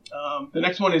one. The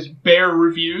next one is bear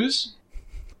reviews.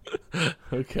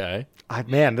 Okay.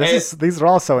 These are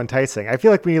all so enticing. I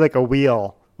feel like we need like a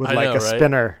wheel with I know, a right?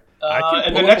 spinner.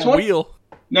 And the pull next up a one. wheel.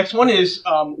 Next one is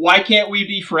why can't we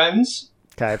be friends?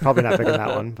 Okay, probably not picking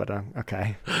that one, but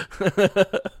okay.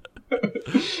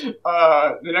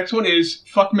 The next one is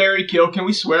fuck, marry, kill. Can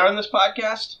we swear on this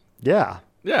podcast? Yeah.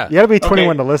 Yeah. You got to be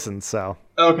 21 to listen, so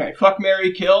Okay, fuck,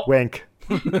 marry, kill. wink.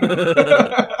 And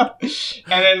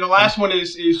then the last one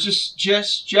is just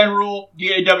general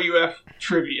DAWF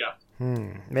trivia.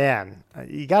 Man,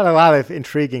 you got a lot of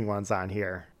intriguing ones on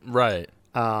here. Right.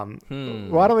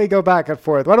 Why don't we go back and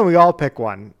forth? Why don't we all pick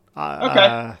one?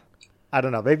 Okay. I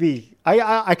don't know. Maybe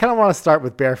I kind of want to start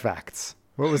with bear facts.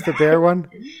 What was the bear one?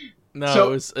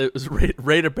 No, So- it was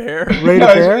rate a bear. Rate a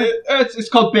bear? It's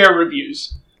called bear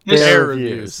reviews. Bear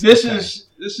reviews. This Okay. is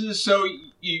so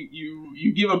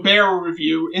you give a bear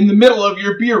review in the middle of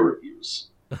your beer reviews.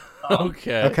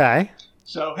 Okay. Okay.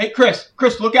 So hey Chris,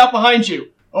 look out behind you.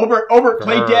 Over,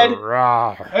 play dead. Hey,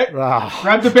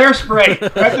 grab the bear spray.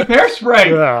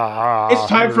 It's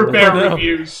time for bear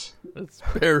reviews. It's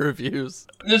bear reviews.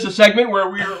 This is a segment where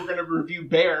we're going to review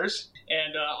bears,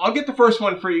 and I'll get the first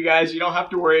one for you guys. You don't have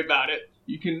to worry about it.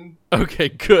 You can. Okay,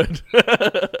 good.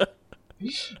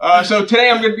 So today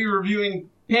I'm going to be reviewing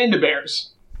panda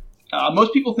bears.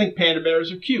 Most people think panda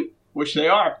bears are cute, which they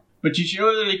are. But did you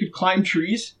know that they could climb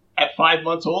trees at 5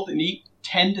 months old and eat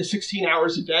 10 to 16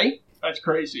 hours a day? That's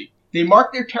crazy. They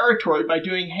mark their territory by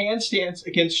doing handstands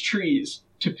against trees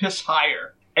to piss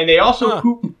higher. And they also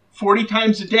poop 40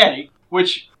 times a day,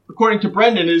 which, according to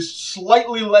Brendan, is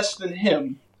slightly less than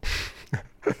him.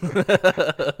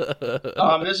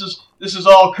 This is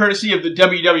all courtesy of the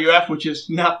WWF, which is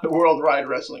not the World Wide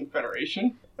Wrestling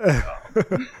Federation. But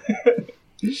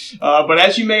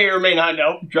as you may or may not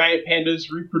know, giant pandas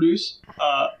reproduce.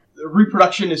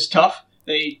 Reproduction is tough.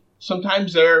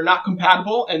 Sometimes they're not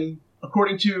compatible, and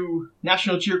according to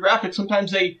National Geographic,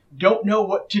 sometimes they don't know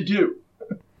what to do.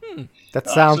 That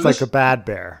sounds so like this- a bad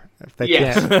bear. If they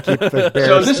Yes. can't keep the bear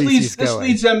So this species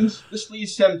leads going. this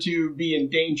leads them to be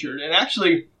endangered. And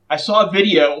actually, I saw a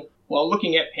video while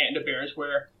looking at panda bears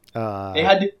where they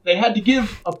had to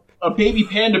give a baby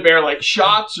panda bear like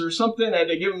shots or something, and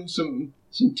they give them some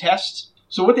tests.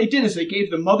 So what they did is they gave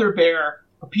the mother bear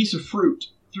a piece of fruit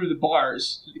through the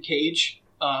bars to the cage.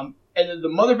 And then the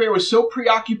mother bear was so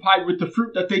preoccupied with the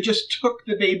fruit that they just took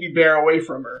the baby bear away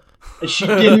from her, and she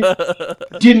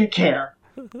didn't care.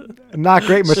 Not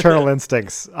great maternal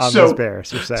instincts on so- those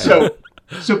bears, you're saying.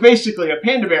 So basically, a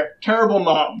panda bear, terrible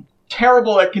mom,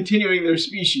 terrible at continuing their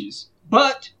species,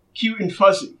 but cute and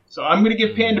fuzzy. So I'm going to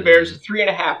give panda bears a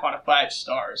 3.5 out of 5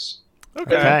 stars.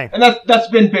 Okay. And that's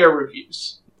been bear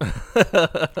reviews.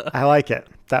 I like it.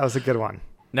 That was a good one.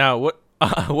 Now,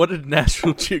 what did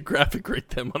National Geographic rate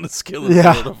them on a scale of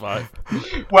Yeah. 0 to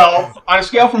 5? Well, on a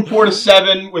scale from 4 to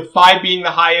 7, with 5 being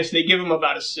the highest, they give them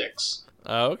about a 6.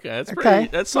 Oh, okay, that's Okay. pretty.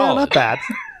 That's Yeah, solid. not bad.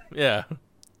 Yeah.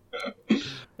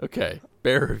 Okay,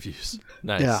 bear reviews.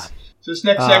 Nice. Yeah. So this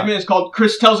next segment is called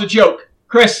Chris Tells a Joke.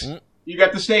 Chris, you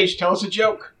got the stage. Tell us a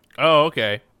joke. Oh,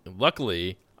 okay.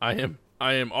 Luckily, I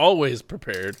am always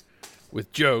prepared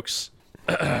with jokes.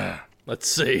 Let's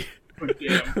see. Oh,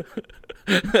 damn.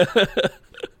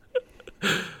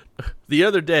 The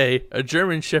other day, a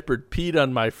German Shepherd peed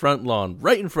on my front lawn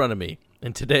right in front of me,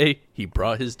 and today he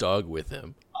brought his dog with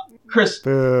him. Chris,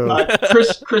 Boo.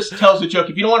 Chris tells a joke.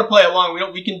 If you don't want to play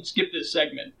along, we can skip this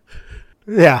segment.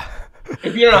 Yeah.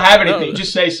 If you don't have anything,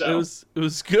 just say so. It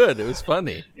was good. It was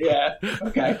funny. Yeah.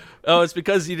 Okay. Oh, it's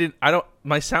because you didn't.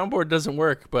 My soundboard doesn't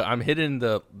work, but I'm hitting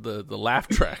the laugh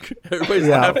track. Everybody's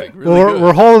laughing. Really well, good.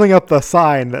 we're holding up the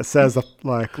sign that says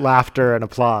like laughter and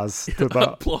applause to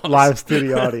the Applause. live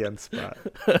studio audience, but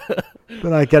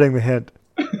they're not getting the hint.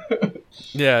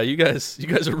 Yeah, you guys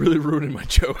are really ruining my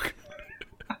joke.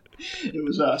 It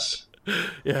was us.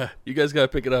 Yeah, you guys got to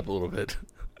pick it up a little bit.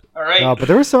 All right. But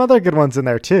there were some other good ones in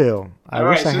there too. I All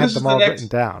wish right, I so had this them is all the written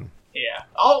down. Yeah.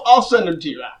 I'll send them to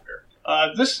you after.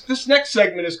 This next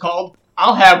segment is called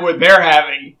 "I'll Have What They're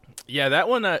Having." Yeah, that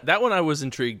one I was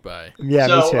intrigued by. Yeah,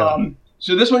 me too.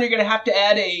 So this one you're going to have to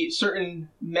add a certain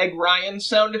Meg Ryan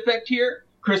sound effect here.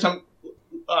 Chris, can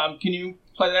you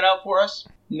play that out for us?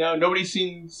 No, nobody's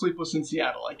seen Sleepless in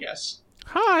Seattle, I guess.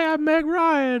 Hi, I'm Meg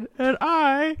Ryan, and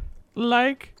I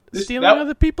like stealing that-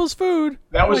 other people's food.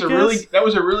 That was I that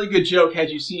was a really good joke. Had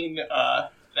you seen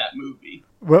that movie?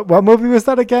 What movie was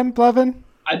that again, Blevin?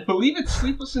 I believe it's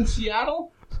Sleepless in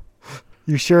Seattle.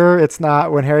 You sure it's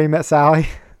not When Harry Met Sally?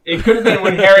 It could have been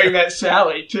When Harry Met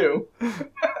Sally too.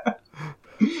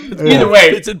 Either way,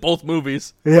 It's in both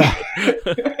movies. Yeah.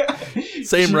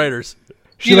 Same writers.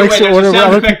 She Either likes way, to there's a order what sound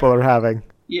other effect. people are having.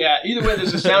 Yeah, either way,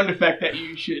 there's a sound effect that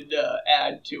you should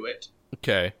add to it.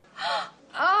 Okay.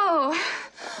 Oh,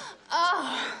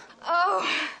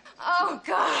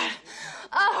 God.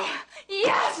 Oh,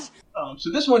 yes.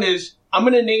 So this one is, I'm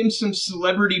gonna name some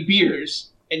celebrity beers,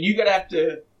 and you're gonna have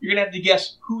to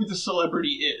guess who the celebrity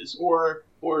is, or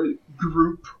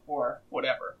group, or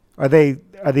whatever. Are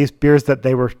these beers that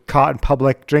they were caught in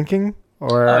public drinking,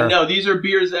 or No, these are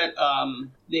beers that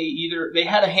they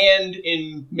had a hand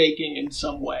in making in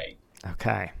some way.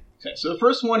 Okay. Okay, so the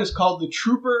first one is called the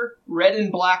Trooper Red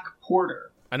and Black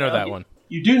Porter. I know that one.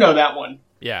 You do know that one.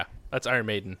 Yeah, that's Iron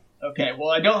Maiden. Okay, well,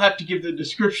 I don't have to give the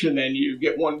description then. You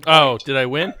get 1 point. Oh, did I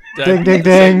win? Did Ding I ding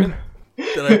ding.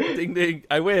 Ding ding!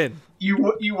 I win. You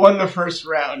won the first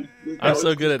round. I'm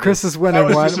so good at Chris is winning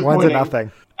was 1-1 to disappointing.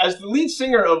 nothing. As the lead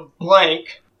singer of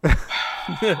Blank, this.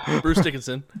 Bruce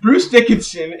Dickinson. Bruce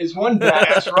Dickinson is one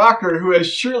badass rocker who has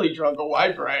surely drunk a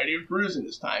wide variety of brews in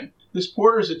his time. This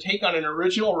porter is a take on an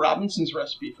original Robinson's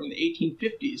recipe from the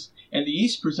 1850s, and the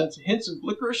yeast presents hints of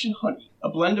licorice and honey. A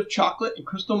blend of chocolate and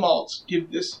crystal malts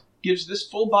gives this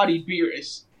full-bodied beer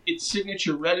its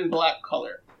signature red and black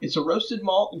color. It's a roasted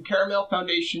malt and caramel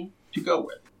foundation to go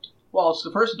with. While it's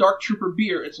the first Dark Trooper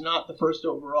beer, it's not the first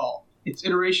overall. Its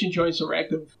iteration joins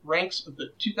the ranks of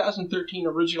the 2013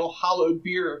 original hollowed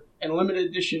beer and limited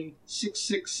edition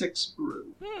 666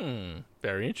 brew.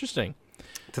 Very interesting.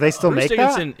 Do they still Bruce make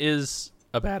that? Dickinson is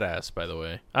a badass, by the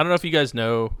way. I don't know if you guys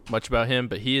know much about him,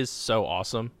 but he is so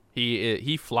awesome.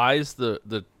 He flies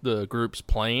the group's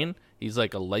plane. He's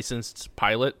like a licensed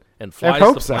pilot and flies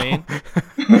hope the so. plane.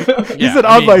 He's an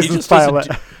he unlicensed just doesn't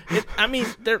pilot. I mean,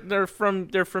 they're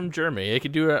from Germany. They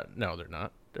could do it. No, they're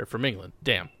not. They're from England.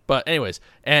 Damn. But anyways,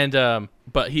 and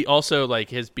but he also like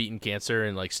has beaten cancer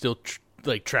and like still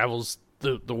travels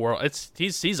the world.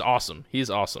 He's awesome. He's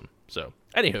awesome. So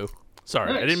anywho,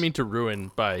 sorry, Nice. I didn't mean to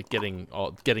ruin by getting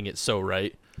it so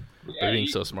right by being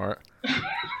so smart.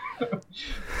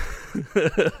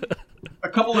 A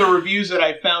couple of reviews that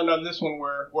I found on this one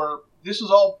were this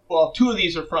was all, well, two of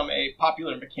these are from a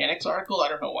Popular Mechanics article. I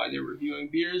don't know why they're reviewing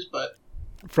beers, but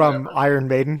From whatever. Iron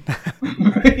Maiden.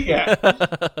 yeah.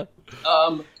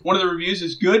 One of the reviews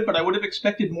is good, but I would have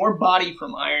expected more body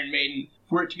from Iron Maiden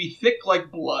for it to be thick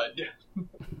like blood.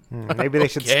 Maybe they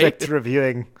should Okay. stick to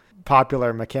reviewing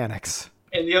Popular Mechanics.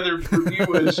 And the other review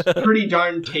was pretty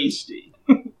darn tasty.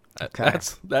 Okay.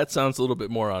 That sounds a little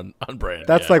bit more on brand.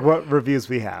 That's yeah. like what reviews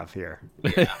we have here.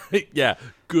 yeah,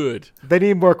 good. They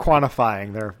need more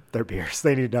quantifying their beers.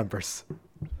 They need numbers.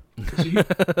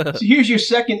 So here's your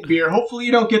second beer. Hopefully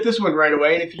you don't get this one right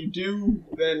away, and if you do,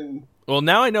 then Well,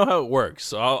 now I know how it works,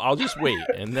 so I'll just wait,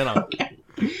 and then I'll get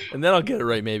it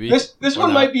right. Maybe this Or one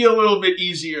not. might be a little bit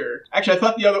easier. Actually, I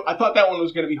thought that one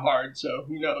was going to be hard. So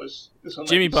who knows? This one might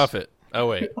Jimmy be- Buffett. Oh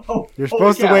wait, Oh, You're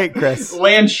supposed to yeah. wait, Chris.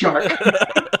 Land shark.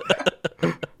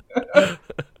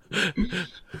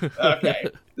 Okay,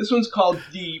 this one's called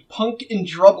the Punk and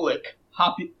Drublick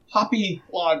Hoppy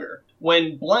Lager.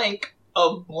 When Blank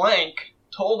of Blank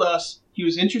told us he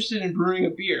was interested in brewing a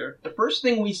beer, the first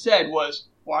thing we said was,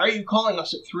 "Why are you calling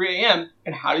us at 3 a.m.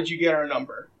 and how did you get our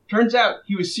number?" Turns out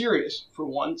he was serious for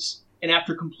once, and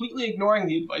after completely ignoring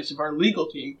the advice of our legal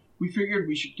team, we figured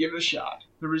we should give it a shot.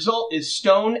 The result is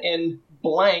Stone and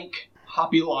Blank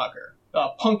Hoppy Lager,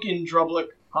 Punk and Drublick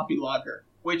Hoppy Lager,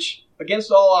 which,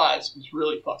 against all odds, is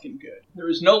really fucking good. There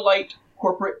is no light,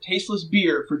 corporate, tasteless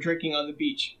beer for drinking on the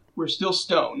beach. We're still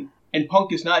Stone, and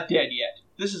Punk is not dead yet.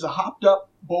 This is a hopped up,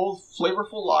 bold,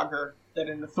 flavorful lager that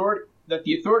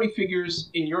the authority figures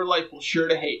in your life will sure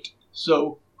to hate.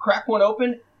 So crack one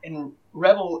open and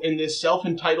revel in this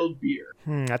self-entitled beer.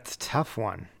 That's a tough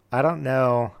one. I don't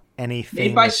know any famous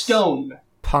Made by Stone.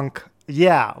 punk.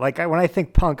 Yeah, like when I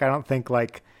think punk, I don't think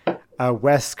like a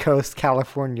West Coast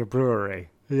California brewery.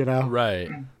 You know, Right.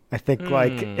 I think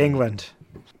like England.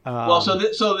 Well, so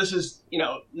this is,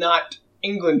 not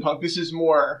England punk. This is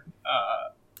more,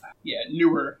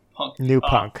 newer punk. New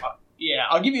punk. Yeah,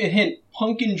 I'll give you a hint.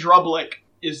 Punkin' Drublic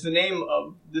is the name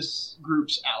of this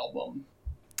group's album.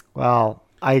 Well,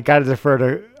 I got to defer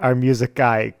to our music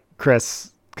guy,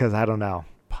 Chris, because I don't know.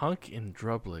 Punk in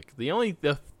Drublic.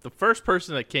 The first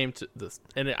person that came to this,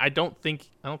 and I don't think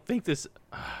this.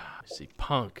 Let's see,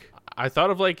 punk. I thought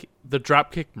of like the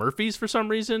Dropkick Murphys for some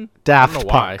reason. I Daft don't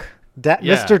know why. Punk.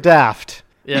 Yeah. Mr. Daft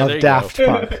Yeah, there of you Daft go.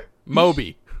 Punk.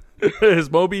 Moby. Is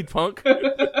Moby punk?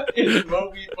 It's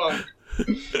Moby Punk.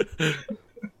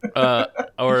 Or I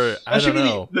That should don't be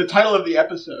know. the title of the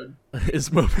episode.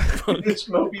 Is Moby punk? It's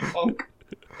Moby Punk.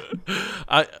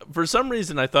 For some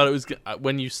reason, I thought it was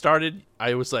when you started.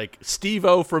 I was like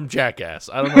Steve-O from Jackass.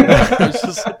 I don't know why. It's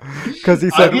just Because he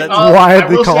said I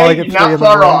widely will calling say, it 3 not in the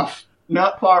far morning. off.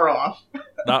 Not far off.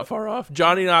 not far off.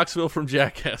 Johnny Knoxville from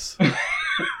Jackass.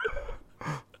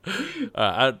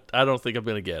 I don't think I'm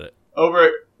gonna get it. Over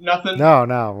it, nothing.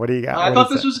 No. What do you got? I What thought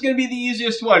is this it? was going to be the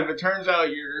easiest one, but turns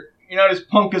out you're not as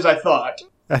punk as I thought.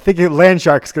 I think Land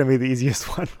Shark's going to be the easiest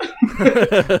one.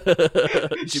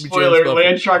 Jimmy Spoiler: James Buffett.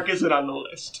 Land Shark isn't on the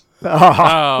list.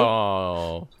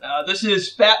 Oh, Oh. This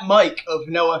is Fat Mike of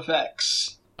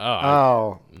NoFX.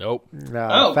 Oh. Nope. no.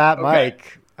 Oh, Fat okay.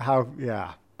 Mike. How?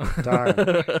 Yeah.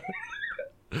 Darn.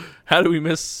 How do we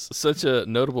miss such a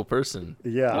notable person?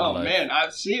 Yeah. Oh life. man, I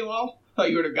see. Well, I thought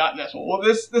you would have gotten this one. Well,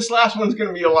 this last one's going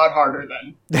to be a lot harder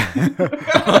then.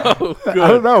 Oh, good. I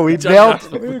don't know. We Johnny nailed.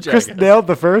 Knoxville from Chris Jackass. nailed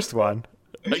the first one.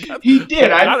 He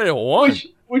did. I got it in one.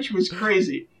 Which was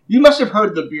crazy. You must have heard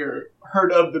of the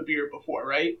beer before,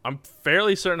 right? I'm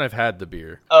fairly certain I've had the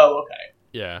beer. Oh, okay.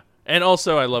 Yeah. And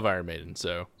also, I love Iron Maiden,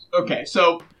 so. Okay,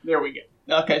 so there we go.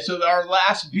 Okay, so our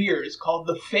last beer is called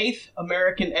the Faith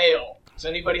American Ale. Does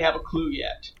anybody have a clue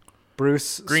yet?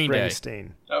 Bruce Green Day.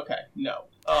 Springsteen. Okay, no.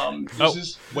 Wait.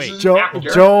 This is Joel an actor.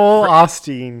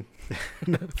 Osteen.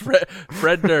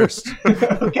 Fred Durst.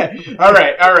 Okay, all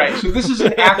right. So this is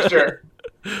an actor.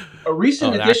 A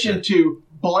recent an addition actor. to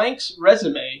Blank's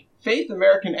resume, Faith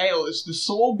American Ale is the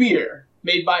sole beer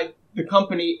made by the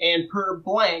company and per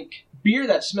Blank, beer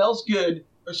that smells good,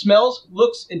 or smells,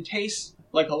 looks, and tastes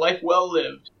like a life well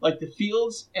lived. Like the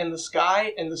fields and the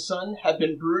sky and the sun have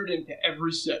been brewed into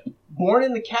every sip. Born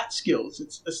in the Catskills,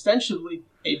 it's essentially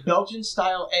a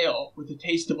Belgian-style ale with the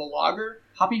taste of a lager,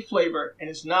 hoppy flavor, and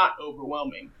is not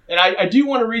overwhelming. And I do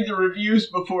want to read the reviews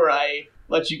before I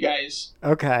let you guys.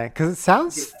 Okay, because it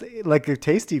sounds like a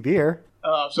tasty beer.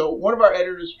 So one of our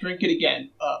editors drink it again.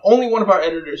 Only one of our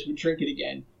editors would drink it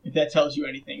again, if that tells you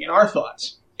anything. And our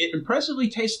thoughts. It impressively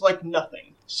tastes like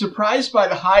nothing. Surprised by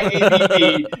the high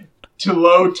ABV to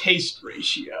low taste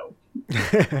ratio.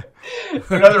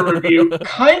 Another review.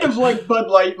 Kind of like Bud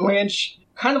Light,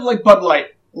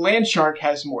 Land Shark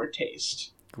has more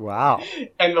taste. Wow.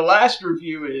 And the last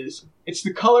review is, it's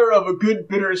the color of a good,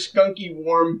 bitter, skunky,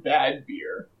 warm, bad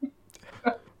beer.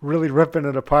 Really ripping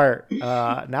it apart.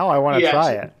 Now I want to Yes.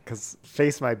 try it because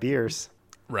face my beers.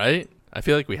 Right? I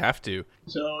feel like we have to.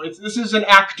 So this is an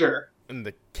actor. And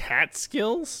the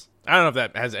Catskills? I don't know if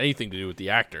that has anything to do with the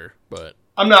actor, but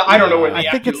I don't know where the I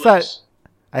actor think it's lives.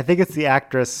 I think it's the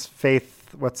actress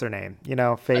Faith. What's her name? You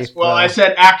know, Faith. Well, I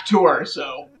said actor,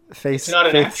 so Faith. not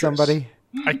an Faith actress. somebody.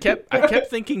 I kept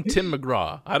thinking Tim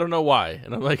McGraw. I don't know why.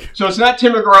 And I'm like, it's not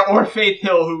Tim McGraw or Faith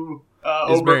Hill who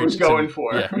Is Oberg married was to Tim- going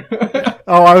for. yeah.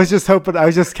 Oh, I was just hoping. I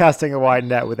was just casting a wide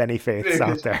net with any Faiths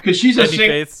out there. Because she's Any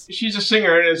Faiths? she's a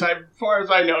singer, and as far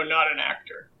as I know, not an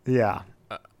actor. Yeah.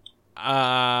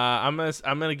 I'm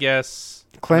gonna guess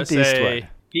Clint I'm gonna say- Eastwood.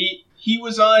 He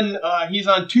was on he's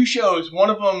on 2 shows. One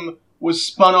of them was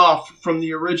spun off from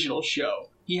the original show.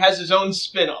 He has his own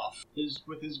spin-off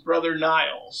with his brother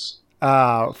Niles.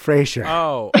 Frasier.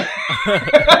 Oh,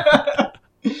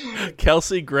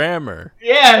 Kelsey Grammer.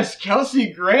 Yes,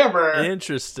 Kelsey Grammer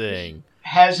Interesting.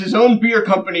 has his own beer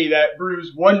company that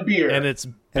brews one beer, And it's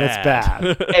bad. And it's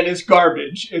bad. and it's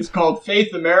garbage. It's called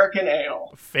Faith American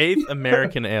Ale. Faith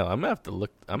American Ale. I'm gonna have to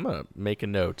look. I'm gonna make a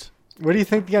note. What do you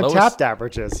think the Lowest- untapped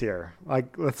average is here?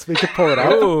 Like, we could pull it up.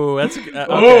 Oh, that's okay.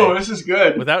 Oh, this is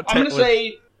good. Without I'm te- gonna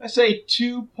say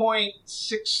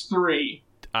 2.63.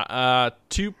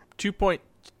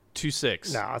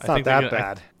 2.26. No, it's I not think that they're gonna-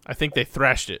 bad. I think they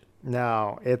thrashed it.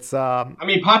 No, it's I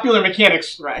mean, Popular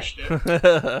Mechanics thrashed it.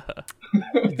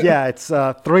 yeah, it's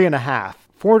 3.5.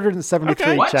 473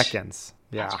 Okay. What? check-ins.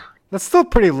 Yeah. That's still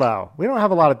pretty low. We don't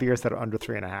have a lot of beers that are under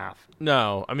 3.5.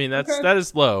 No, I mean Okay. that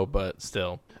is low, but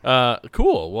still.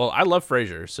 Cool. Well, I love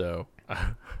Fraser, so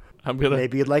I'm gonna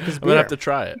Maybe you'd like his I'm beer. gonna have to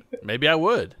try it. Maybe I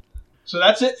would. So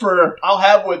that's it for I'll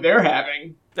have what they're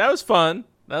having. That was fun.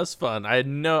 I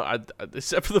had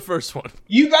except for the first one.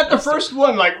 You got the first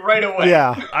one like right away.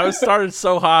 Yeah. I was started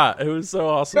so hot. It was so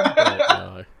awesome. But,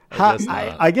 I guess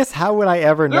not. I guess how would I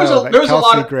ever There's know a- that there's a lot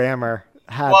Kelsey of- Grammer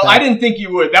had Well, that? I didn't think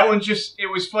you would. That one just, it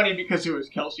was funny because it was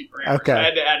Kelsey Grammer. Okay. So I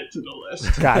had to add it to the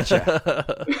list.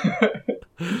 Gotcha.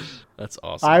 That's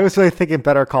awesome. I was really thinking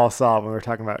Better Call Saul when we were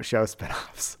talking about show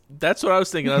spinoffs. That's what I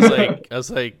was thinking. I was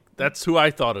like, that's who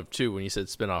I thought of too when you said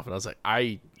spinoff, and I was like,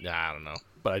 I don't know,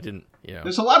 but I didn't.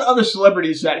 There's a lot of other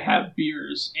celebrities that have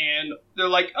beers, and they're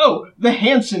like, oh, the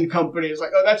Hanson Company. It's like,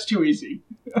 oh, that's too easy.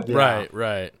 Yeah.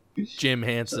 Right. Jim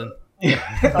Hansen.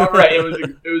 All right,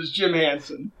 it was Jim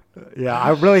Hanson. Yeah,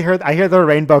 I hear the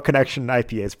Rainbow Connection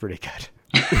IPA is pretty good.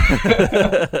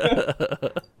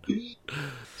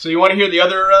 So you want to hear the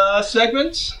other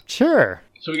segments? Sure.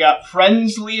 So we got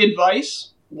Friendsly Advice.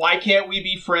 Why can't we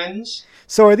be friends?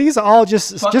 So are these all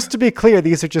just to be clear,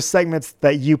 these are just segments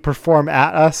that you perform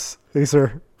at us? These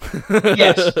are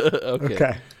Yes.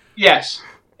 okay. Yes.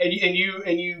 And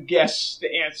you guess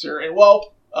the answer. And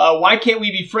well, why can't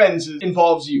we be friends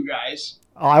involves you guys.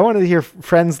 Oh, I wanted to hear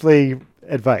friendly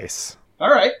advice. All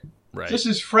right. Right. This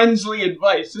is Friendsly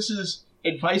Advice. This is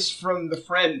advice from the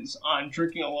friends on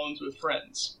drinking alones with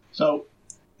friends. So,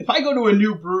 if I go to a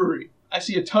new brewery, I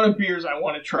see a ton of beers I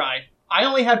want to try. I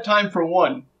only have time for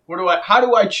one. How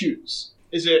do I choose?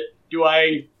 Do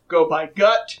I go by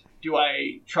gut? Do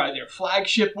I try their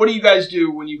flagship? What do you guys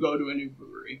do when you go to a new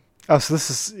brewery? Oh, so this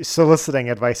is soliciting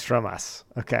advice from us.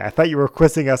 Okay, I thought you were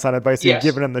quizzing us on advice you've Yes.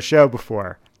 given in the show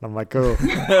before. I'm like, oh.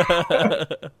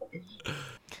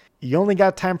 You only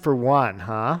got time for one,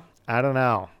 huh? I don't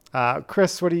know.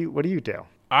 Chris, what do you do?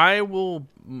 I will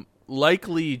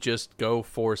likely just go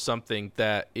for something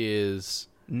that is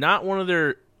not one of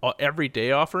their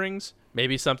everyday offerings.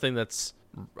 Maybe something that's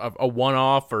a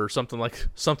one-off or something like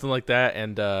that,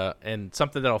 and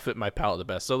something that'll fit my palate the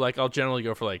best. So like I'll generally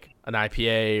go for like an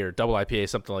IPA or double IPA,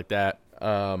 something like that.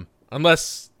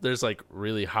 Unless there's like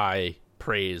really high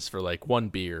praise for like one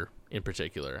beer in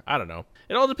particular. I don't know.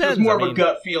 It all depends. It's more I of mean, a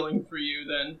gut feeling for you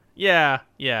then. Yeah.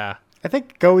 I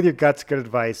think go with your gut's good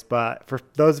advice, but for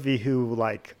those of you who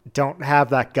like don't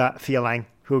have that gut feeling,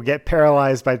 who get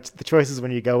paralyzed by the choices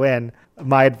when you go in,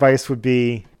 my advice would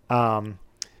be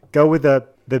go with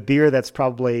the beer that's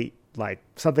probably like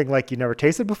something like you never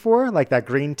tasted before, like that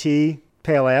green tea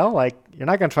pale ale. Like you're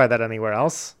not going to try that anywhere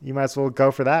else. You might as well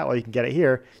go for that while you can get it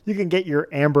here. You can get your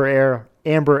amber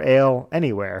ale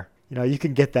anywhere. You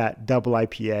can get that double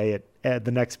IPA at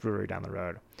the next brewery down the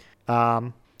road.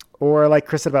 Or like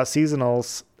Chris said about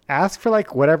seasonals, ask for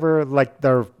like whatever like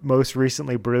their most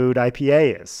recently brewed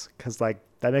IPA is, because like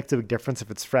that makes a big difference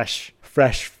if it's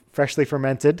freshly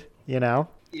fermented.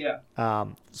 Yeah.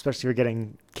 Especially if you're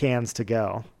getting cans to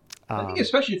go. I think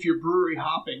especially if you're brewery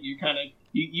hopping,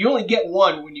 you only get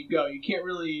one when you go. You can't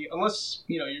really, unless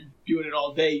you're doing it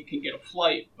all day, you can get a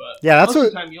flight. But Yeah, that's most of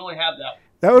what- the time you only have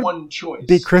That would one choice.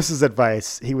 be Chris's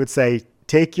advice. He would say,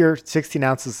 take your 16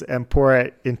 ounces and pour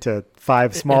it into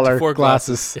 5 smaller Into 4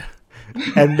 glasses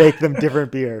glasses. and make them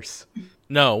different beers.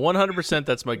 No, 100%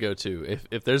 that's my go-to.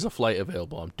 If there's a flight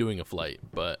available, I'm doing a flight.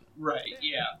 But Right.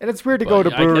 Yeah. And it's weird to But go to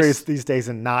I guess- breweries these days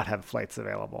and not have flights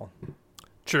available.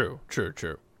 true.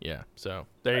 Yeah. So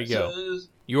there you So, go.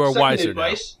 You are second wiser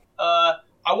advice.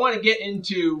 I want to get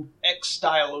into X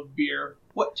style of beer.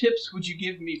 What tips would you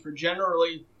give me for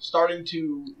generally starting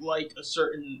to like a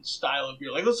certain style of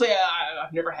beer? Like, let's say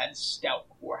I've never had stout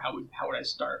before. How would I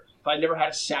start? If I've never had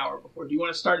a sour before, do you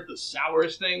want to start at the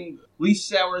sourest thing, the least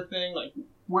sour thing? Like,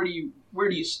 where do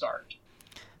you start?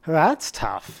 Well, that's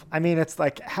tough. I mean, it's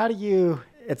like,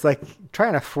 it's like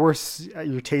trying to force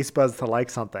your taste buds to like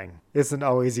something isn't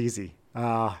always easy.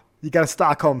 You got to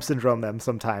Stockholm syndrome them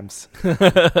sometimes.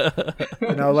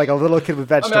 Like a little kid with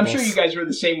vegetables. I'm sure you guys are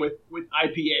the same with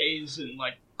IPAs and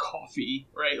like coffee,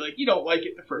 right? Like, you don't like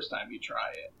it the first time you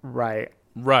try it. Right.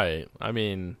 Right. I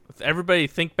mean, everybody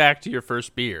think back to your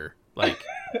first beer. Like,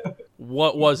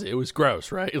 what was it? It was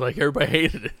gross, right? Like, everybody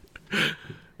hated it.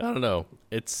 I don't know.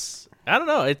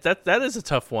 That is a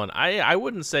tough one. I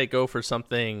wouldn't say go for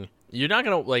something. You're not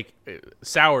going to, like,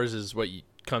 sours is what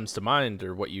comes to mind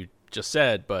or what you just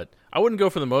said, but I wouldn't go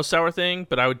for the most sour thing,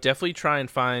 but I would definitely try and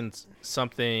find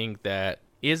something that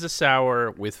is a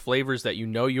sour with flavors that you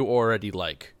already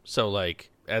like. So, like,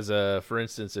 for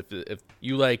instance, if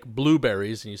you like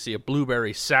blueberries and you see a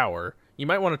blueberry sour, you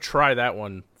might want to try that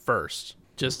one first,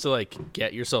 just to like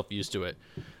get yourself used to it.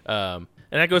 And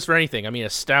that goes for anything. I mean, a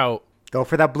stout. Go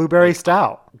for that blueberry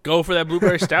stout. Go for that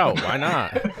blueberry stout. Why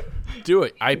not? Do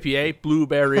it. IPA,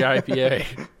 blueberry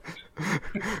IPA.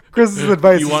 Chris's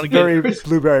advice is wanna very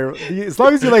blueberry. As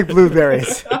long as you like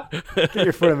blueberries, get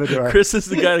your foot in the door. Chris is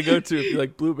the guy to go to if you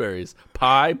like blueberries.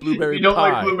 Pie, blueberry If you don't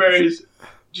pie. like blueberries,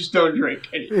 just don't drink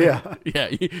anything. Yeah. Yeah,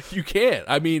 you can't.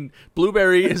 I mean,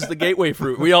 blueberry is the gateway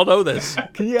fruit. We all know this.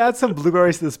 Can you add some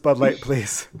blueberries to this Bud Light,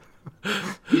 please?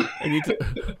 I need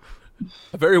to.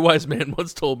 A very wise man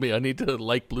once told me I need to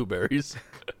like blueberries.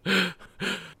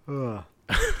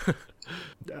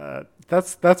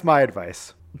 That's my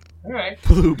advice. All right.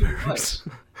 Blueberries.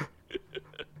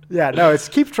 Yeah, no, it's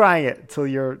keep trying it till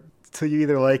you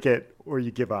either like it or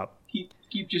you give up.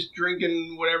 Keep just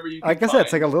drinking whatever you can Like I said,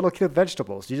 it's find. like a little kid with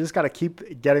vegetables. You just got to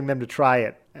keep getting them to try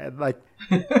it. And like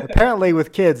apparently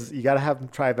with kids, you got to have them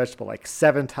try a vegetable like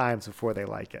 7 times before they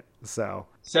like it. So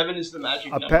 7 is the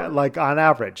magic number. like on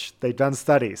average, they've done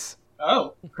studies.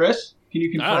 Oh, Chris, can you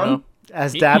I confirm? don't know.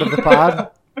 As dad of the pod,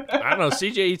 I don't know.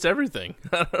 CJ eats everything.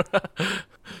 then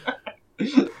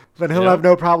he'll Yeah. have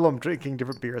no problem drinking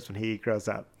different beers when he grows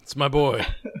up. It's my boy.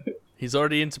 He's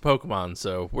already into Pokemon,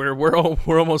 so we're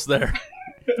almost there.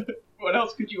 What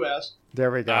else could you ask? There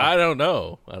we go. I don't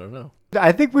know.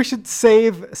 I think we should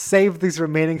save these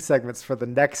remaining segments for the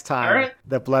next time All right.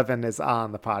 that Blevin is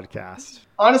on the podcast.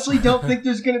 Honestly, don't think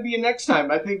there's going to be a next time.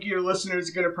 I think your listeners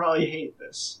are going to probably hate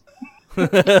this. Well,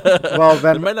 There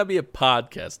then might not be a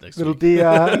podcast next it'll week. be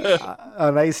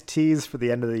a nice tease for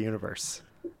the end of the universe.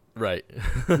 Right.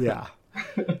 Yeah.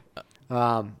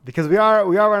 Because we are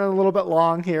running a little bit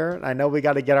long here. I know we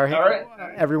got to get All right.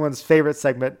 everyone's favorite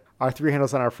segment, our 3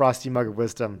 handles on our Frosty Mug of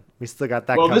Wisdom. We still got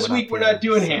that. Well, coming this week up we're here, not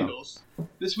doing so. handles.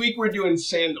 This week we're doing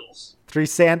sandals. 3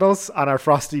 sandals on our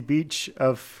Frosty Beach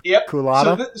of Yep.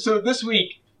 Coolada. So this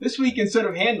week instead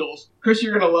of handles, Chris,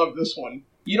 you're going to love this one.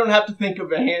 You don't have to think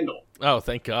of a handle. Oh,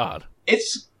 thank God.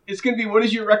 It's going to be, what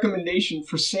is your recommendation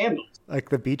for sandals? Like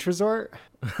the beach resort.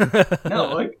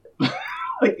 No, like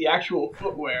like the actual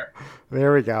footwear.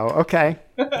 There we go. Okay.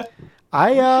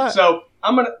 I So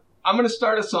I'm gonna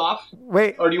start us off.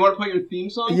 wait. Or do you want to play your theme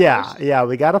song? Yeah, first? yeah.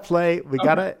 We gotta play. We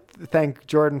gotta thank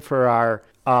Jordan for our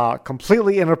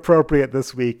completely inappropriate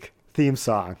this week theme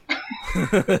song.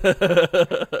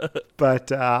 But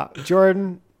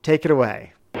Jordan, take it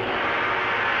away.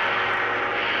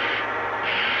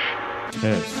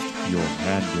 Test your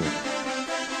handle.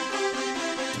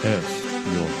 Test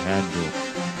your handle.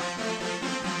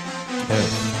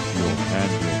 Test your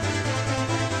handle.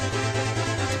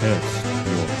 Test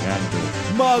your handle.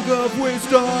 Mug of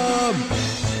Wisdom!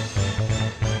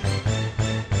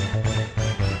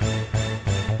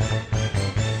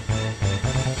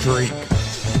 Drink.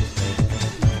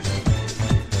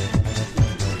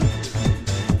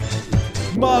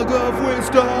 Mug of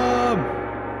Wisdom!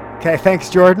 Okay, thanks,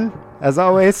 Jordan. As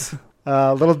always,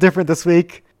 a little different this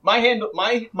week.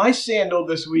 My sandal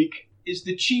this week is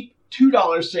the cheap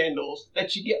 $2 sandals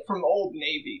that you get from Old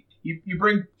Navy. You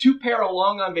bring 2 pair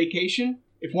along on vacation.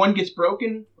 If one gets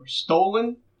broken or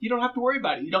stolen, you don't have to worry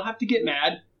about it. You don't have to get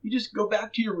mad. You just go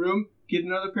back to your room, get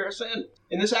another pair of sandals.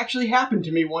 And this actually happened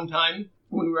to me one time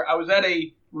when I was at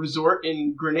a resort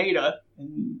in Grenada,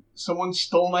 and someone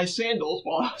stole my sandals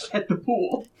while I was at the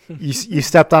pool. You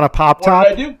stepped on a pop What top.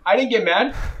 did I do? I didn't get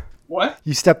mad. What?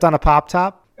 You stepped on a pop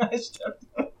top. I stepped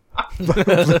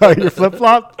Your flip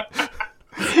flop.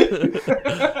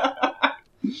 I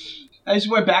just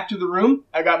went back to the room.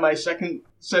 I got my second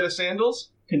set of sandals.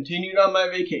 Continued on my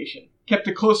vacation. Kept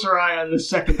a closer eye on the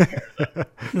second pair.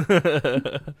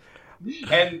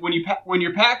 And when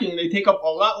you're packing, they take up a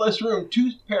lot less room.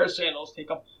 2 pair of sandals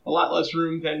take up a lot less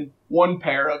room than 1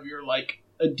 pair of your like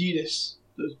Adidas,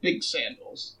 those big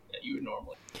sandals that you would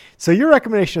normally. So your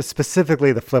recommendation is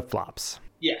specifically the flip flops.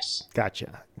 Yes,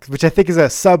 Gotcha. Which I think is a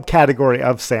subcategory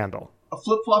of sandal. a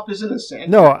flip flop isn't a sandal.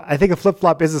 No, I think a flip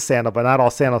flop is a sandal, but not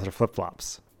all sandals are flip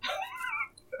flops.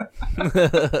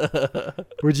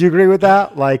 Would you agree with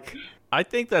that? Like, I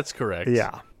think that's correct.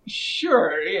 yeah.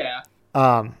 Sure, yeah.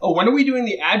 Um, Oh, when are we doing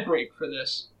the ad break for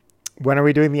this? when are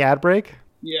we doing the ad break?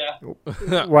 Yeah.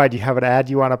 Why, do you have an ad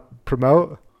you want to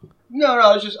promote? No,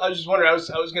 I was just wondering. I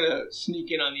was gonna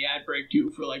sneak in on the ad break too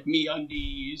for like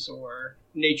MeUndies or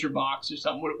Nature Box or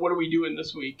something. What are we doing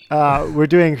this week? We're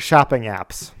doing shopping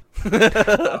apps.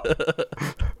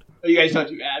 Oh, you guys don't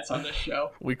do ads on this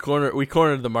show. We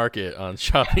cornered the market on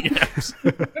shopping apps.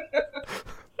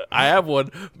 I have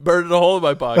one burned in a hole in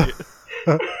my pocket.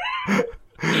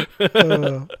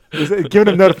 Giving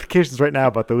them notifications right now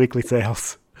about the weekly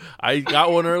sales. I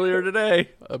got one earlier today.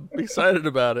 I'm excited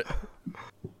about it.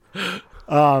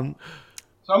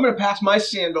 So I'm going to pass my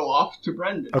sandal off to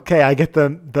Brendan. Okay, I get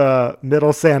the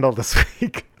middle sandal this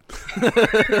week.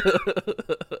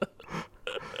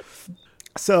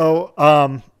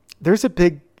 So there's a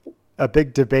big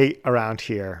debate around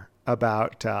here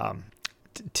about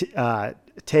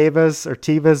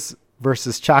Tevas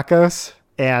versus Chacos,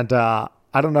 and I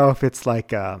don't know if it's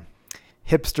like a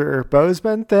hipster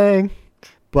Bozeman thing,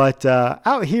 but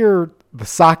out here the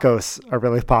Sacos are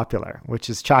really popular, which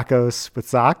is Chacos with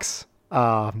socks.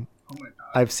 Oh my God.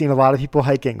 I've seen a lot of people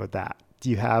hiking with that. Do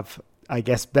you have, I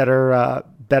guess, better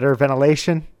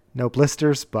ventilation? No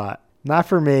blisters, but not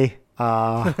for me.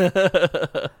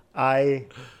 I've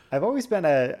always been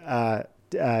a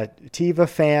Teva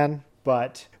fan,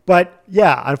 but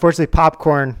yeah, unfortunately,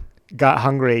 Popcorn got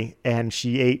hungry and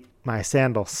she ate my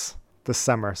sandals this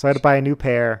summer, so I had to buy a new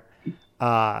pair.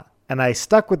 And I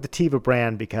stuck with the Teva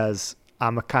brand because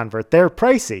I'm a convert. They're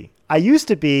pricey. I used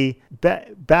to be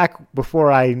back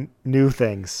before I knew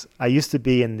things. I used to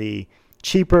be in the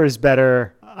cheaper is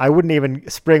better. I wouldn't even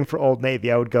spring for Old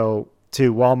Navy. I would go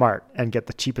to Walmart and get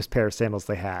the cheapest pair of sandals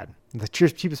they had, the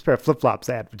cheapest pair of flip-flops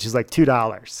they had, which is like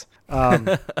 $2.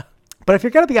 But if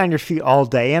you're going to be on your feet all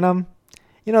day in them,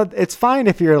 it's fine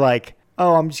if you're like,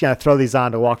 oh, I'm just going to throw these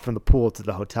on to walk from the pool to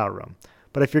the hotel room.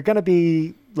 But if you're going to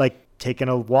be like taking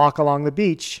a walk along the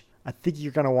beach, I think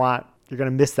you're going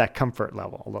to miss that comfort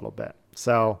level a little bit.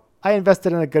 So I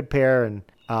invested in a good pair, and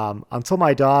until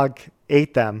my dog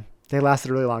ate them, they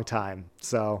lasted a really long time.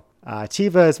 So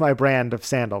Teva is my brand of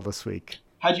sandal this week.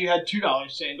 Had you had $2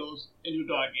 sandals and your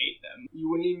dog ate them, you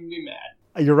wouldn't even be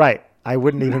mad. You're right. I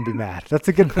wouldn't even be mad. That's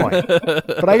a good point.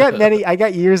 But I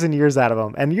got years and years out of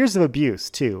them, and years of abuse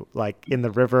too, like in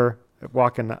the river,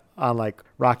 walking on like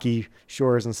rocky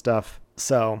shores and stuff.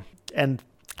 So, and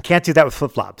can't do that with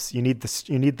flip-flops. You need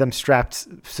them strapped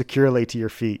securely to your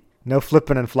feet. No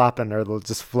flipping and flopping, or they'll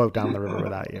just float down the river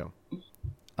without you.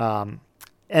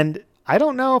 And I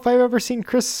don't know if I've ever seen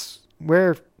Chris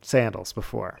wear sandals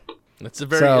before. That's a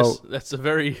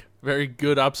very, very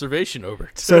good observation,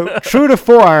 Obert. So true to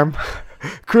form,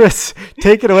 Chris,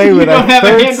 take it away with a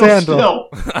third sandal.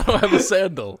 I don't have a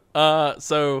sandal.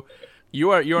 So you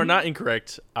are not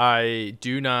incorrect. I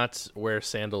do not wear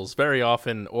sandals very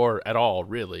often or at all,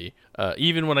 really.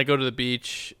 Even when I go to the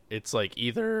beach, it's like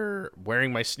either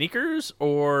wearing my sneakers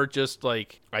or just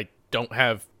like I don't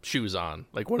have shoes on,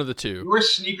 like one of the two. You wear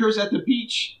sneakers at the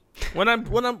beach?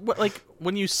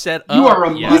 When you set up, you are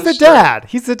a He's the dad.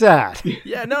 He's the dad.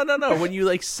 Yeah, no. When you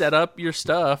like set up your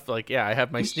stuff, like yeah, I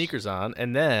have my sneakers on,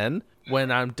 and then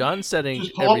when I'm done setting,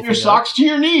 just pull up your socks to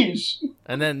your knees,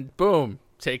 and then boom,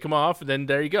 take them off, and then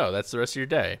there you go. That's the rest of your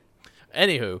day.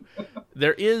 Anywho,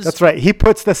 there is. That's right. He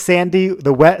puts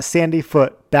the wet sandy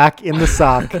foot back in the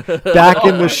sock, back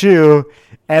in the shoe,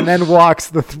 and then walks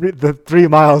the 3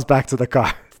 miles back to the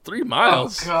car. 3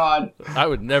 miles? Oh, God. I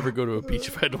would never go to a beach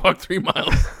if I had to walk 3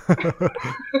 miles.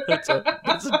 That's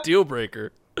a deal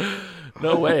breaker.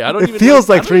 No way. It feels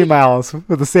like 3 miles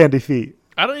with the sandy feet.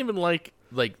 I don't even like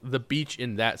the beach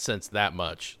in that sense that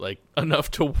much, like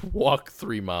enough to walk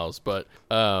 3 miles. But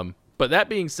that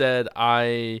being said,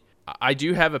 I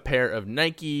do have a pair of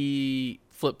Nike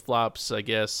flip-flops, I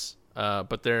guess,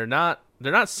 but they're not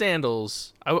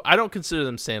sandals. I don't consider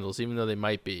them sandals, even though they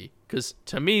might be. Because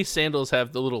to me, sandals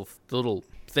have the little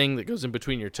thing that goes in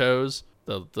between your toes.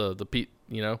 I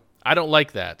don't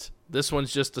like that. This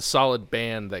one's just a solid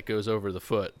band that goes over the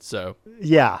foot. So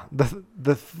yeah,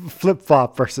 the flip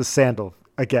flop versus sandal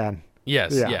again.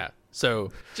 Yes, yeah.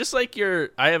 So just like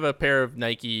I have a pair of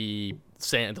Nike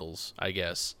sandals, I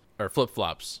guess, or flip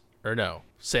flops, or no.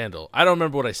 Sandal. I don't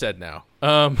remember what I said now.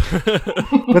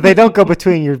 But they don't go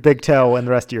between your big toe and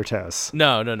the rest of your toes.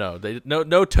 No.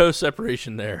 No toe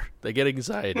separation there. They get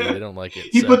anxiety. They don't like it.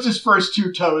 He puts his first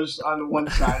 2 toes on the one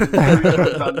side and 3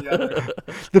 toes on the other.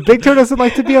 The big toe doesn't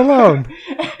like to be alone.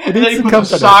 And then he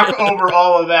puts a sock over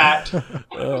all of that.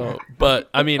 But,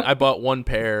 I mean, I bought one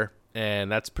pair,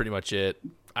 and that's pretty much it.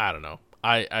 I don't know.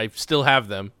 I still have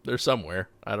them. They're somewhere.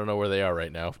 I don't know where they are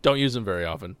right now. Don't use them very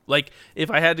often. Like if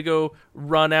I had to go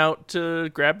run out to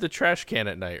grab the trash can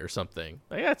at night or something.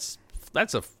 Like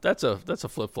that's a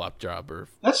flip flop job. Or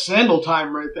that's sandal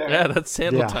time right there. Yeah, that's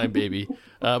sandal time, baby.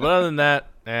 But other than that,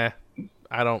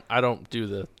 I don't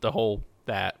do the whole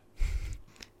that.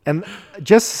 And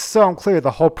just so I'm clear, the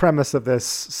whole premise of this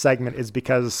segment is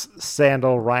because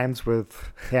sandal rhymes with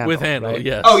handle. With handle, right?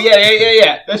 yes. Oh,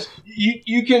 yeah.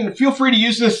 You can feel free to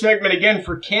use this segment again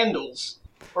for candles.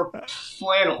 or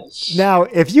flannels. Now,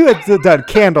 if you had done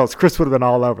candles, Chris would have been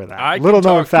all over that. I can Little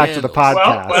known talk fact of the candles.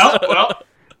 podcast. Well.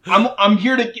 I'm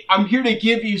here to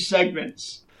give you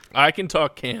segments. I can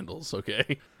talk candles,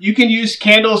 okay? You can use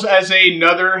candles as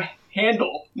another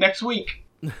handle next week.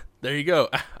 There you go.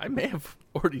 I may have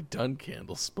already done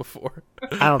candles before.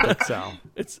 I don't think so.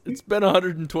 It's been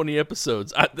 120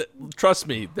 episodes. Trust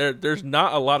me, there's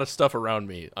not a lot of stuff around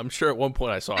me. I'm sure at one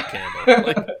point I saw a candle.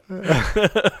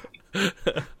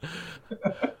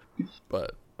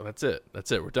 But that's it.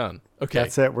 That's it. We're done. Okay.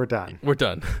 That's it. We're done. We're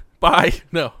done. Bye.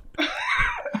 No.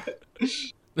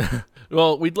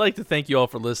 Well, we'd like to thank you all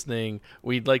for listening.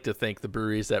 We'd like to thank the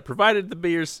breweries that provided the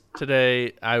beers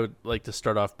today. I would like to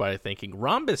start off by thanking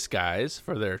Rhombus Guys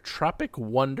for their Tropic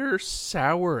Wonder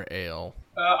Sour Ale.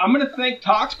 I'm going to thank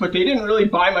Tox, but they didn't really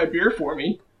buy my beer for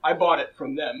me. I bought it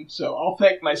from them, so I'll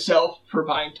thank myself for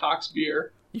buying Tox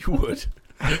beer. You would.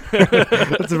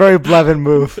 That's a very Blevin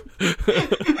move.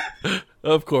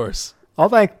 Of course. I'll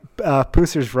thank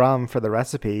Pooser's Rum for the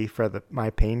recipe for my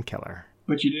painkiller.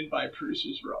 But you didn't buy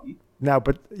Pruce's rum. No,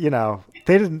 but, they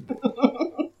didn't.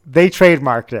 They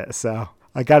trademarked it, so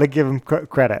I got to give them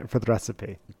credit for the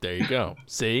recipe. There you go.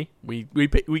 See? We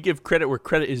give credit where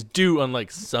credit is due,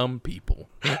 unlike some people.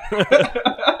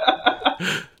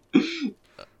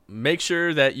 Make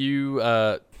sure that you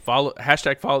follow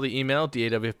the email,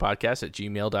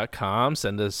 dawfpodcast@gmail.com.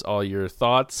 Send us all your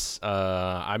thoughts.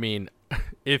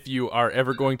 If you are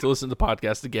ever going to listen to the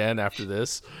podcast again after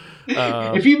this.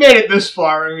 If you made it this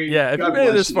far, if you made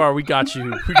it this far, we got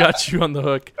you. We got you on the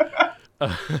hook.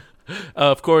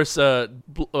 Of course,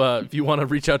 if you want to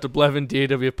reach out to Blevin,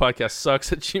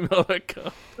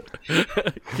 dawfpodcastsucks@gmail.com. You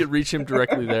can reach him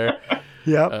directly there.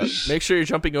 Yep. Make sure you're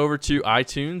jumping over to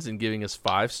iTunes and giving us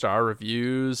 5-star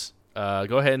reviews.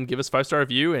 Go ahead and give us a 5-star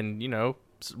review, and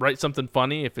write something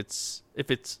funny.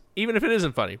 Even if it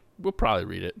isn't funny, we'll probably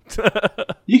read it.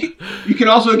 You can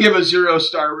also give a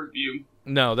 0-star review.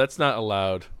 No, that's not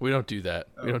allowed. We don't do that.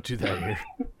 We don't do that here.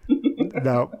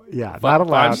 No, yeah, not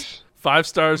allowed. 5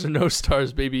 stars or no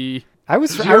stars, baby. I was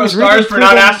 0 stars for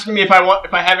not asking me if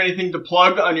I have anything to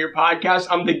plug on your podcast.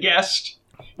 I'm the guest.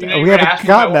 We haven't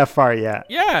gotten that far yet.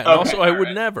 Yeah, and also I would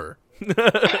never.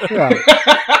 Yeah.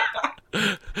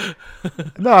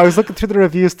 No, I was looking through the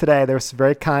reviews today. There were some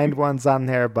very kind ones on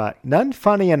there, but none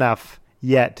funny enough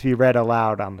yet to be read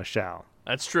aloud on the show.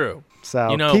 That's true.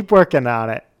 So keep working on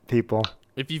it, people.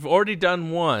 If you've already done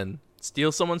one,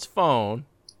 steal someone's phone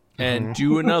and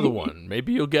do another one.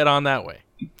 Maybe you'll get on that way.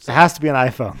 So. It has to be an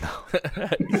iPhone, though.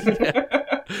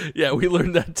 Yeah, we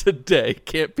learned that today.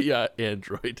 Can't be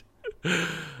Android.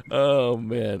 Oh,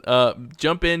 man.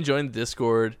 Jump in, join the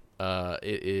Discord.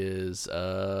 It is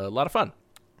a lot of fun.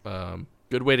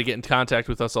 Good way to get in contact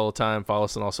with us all the time. Follow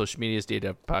us on all social medias,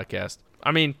 DAW Podcast.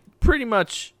 Pretty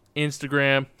much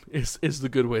Instagram is the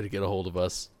good way to get a hold of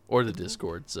us, or the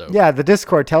Discord. So yeah, the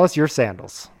Discord. Tell us your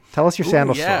sandals. Tell us your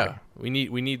sandal story. We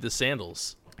need the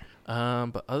sandals.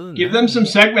 But other than give them some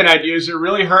segment ideas. They're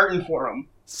really hurting for them.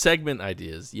 Segment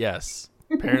ideas, yes.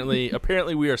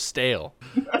 Apparently we are stale.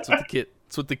 That's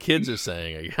what the kids are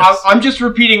saying, I guess. I'm just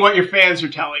repeating what your fans are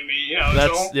telling me.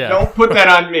 Don't put that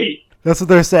on me. That's what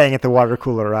they're saying at the water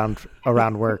cooler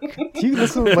around work. Do you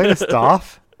listen to the latest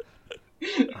DOF?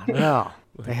 I don't know.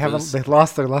 They've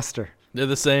lost their luster. They're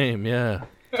the same, yeah.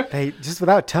 They just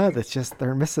without Tub, it's just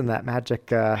they're missing that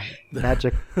magic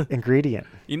ingredient.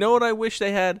 You know what I wish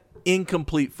they had?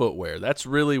 Incomplete footwear. That's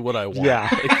really what I want. Yeah.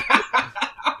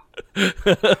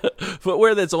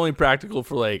 Footwear that's only practical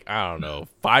for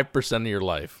 5% of your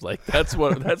life. That's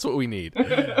what we need.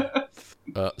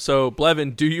 So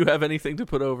Blevin, do you have anything to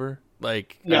put over?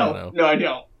 No, I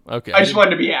don't. Okay. I just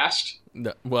wanted to be asked.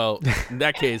 No, well, in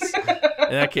that case,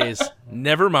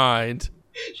 never mind.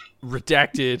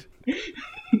 Redacted.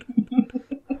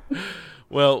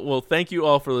 Well, thank you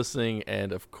all for listening,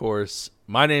 and of course,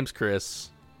 my name's Chris.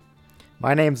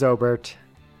 My name's Obert.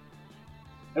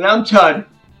 And I'm Tud.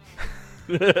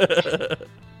 It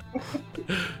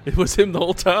was him the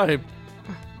whole time.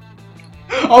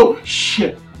 Oh,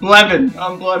 shit. Blevin.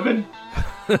 I'm Blevin.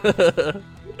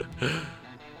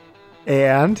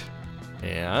 And?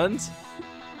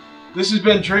 This has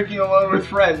been Drinking Alone with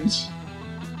Friends.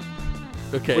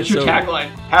 Okay, what's your tagline?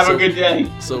 Have a good day.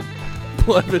 So,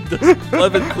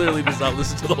 Blevin clearly does not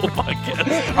listen to the whole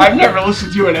podcast. I've never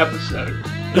listened to an episode.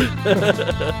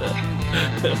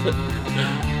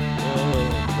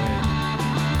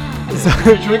 So, if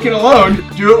you're drinking alone,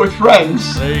 do it with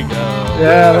friends. There you go.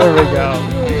 Yeah, there we go.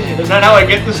 Is that how I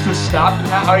get this to stop? Is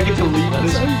that how I get to leave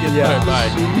this? Yeah.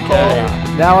 Zoom call?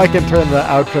 Now I can turn the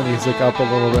outro music up a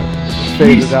little bit.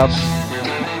 Fade it up.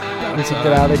 We should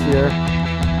get out of here.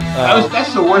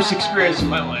 That's the worst experience of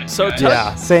my life. So guys.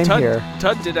 Yeah, same here.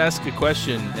 Tut did ask a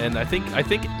question, and I think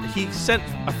he sent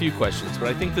a few questions, but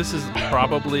I think this is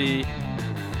probably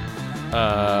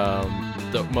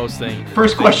the most thing.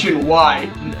 First question, why?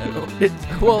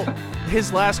 Well,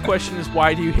 his last question is,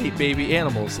 why do you hate baby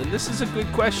animals? And this is a good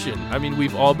question. I mean,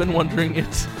 we've all been wondering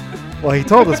it. Well, he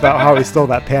told us about how he stole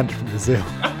that panda from the zoo.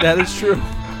 That is true.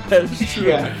 That is true.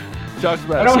 Yeah. Talked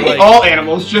about I don't hate all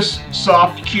animals, just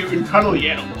soft, cute, and cuddly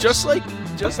animals. just like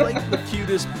the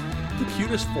cutest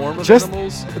form of Just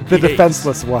animals. the he hates.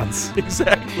 defenseless ones.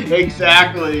 Exactly.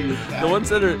 Exactly. The ones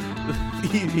that are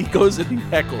he goes and he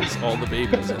heckles all the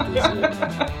babies at the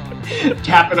zoo.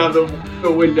 Tapping on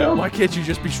the window. Why can't you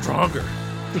just be stronger?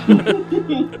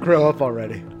 Grow up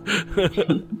already.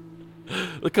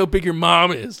 Look how big your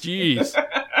mom is. Jeez.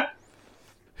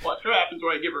 Watch what happens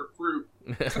when I give her fruit.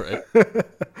 Right.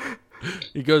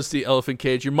 He goes to the elephant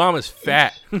cage. Your mom is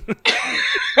fat.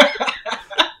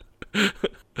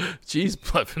 Jeez,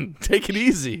 Plevin, take it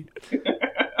easy.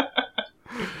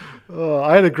 Oh,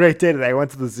 I had a great day today. I went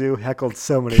to the zoo, heckled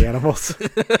so many animals.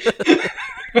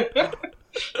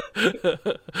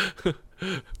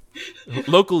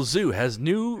 Local zoo has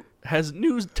new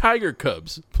tiger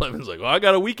cubs. Plevin's like, well, I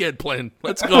got a weekend plan.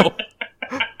 Let's go.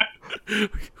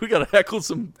 We gotta heckle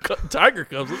some tiger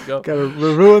cubs. Let's go. Gotta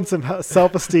ruin some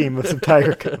self-esteem with some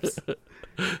tiger cubs.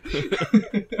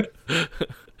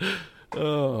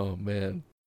 Oh man.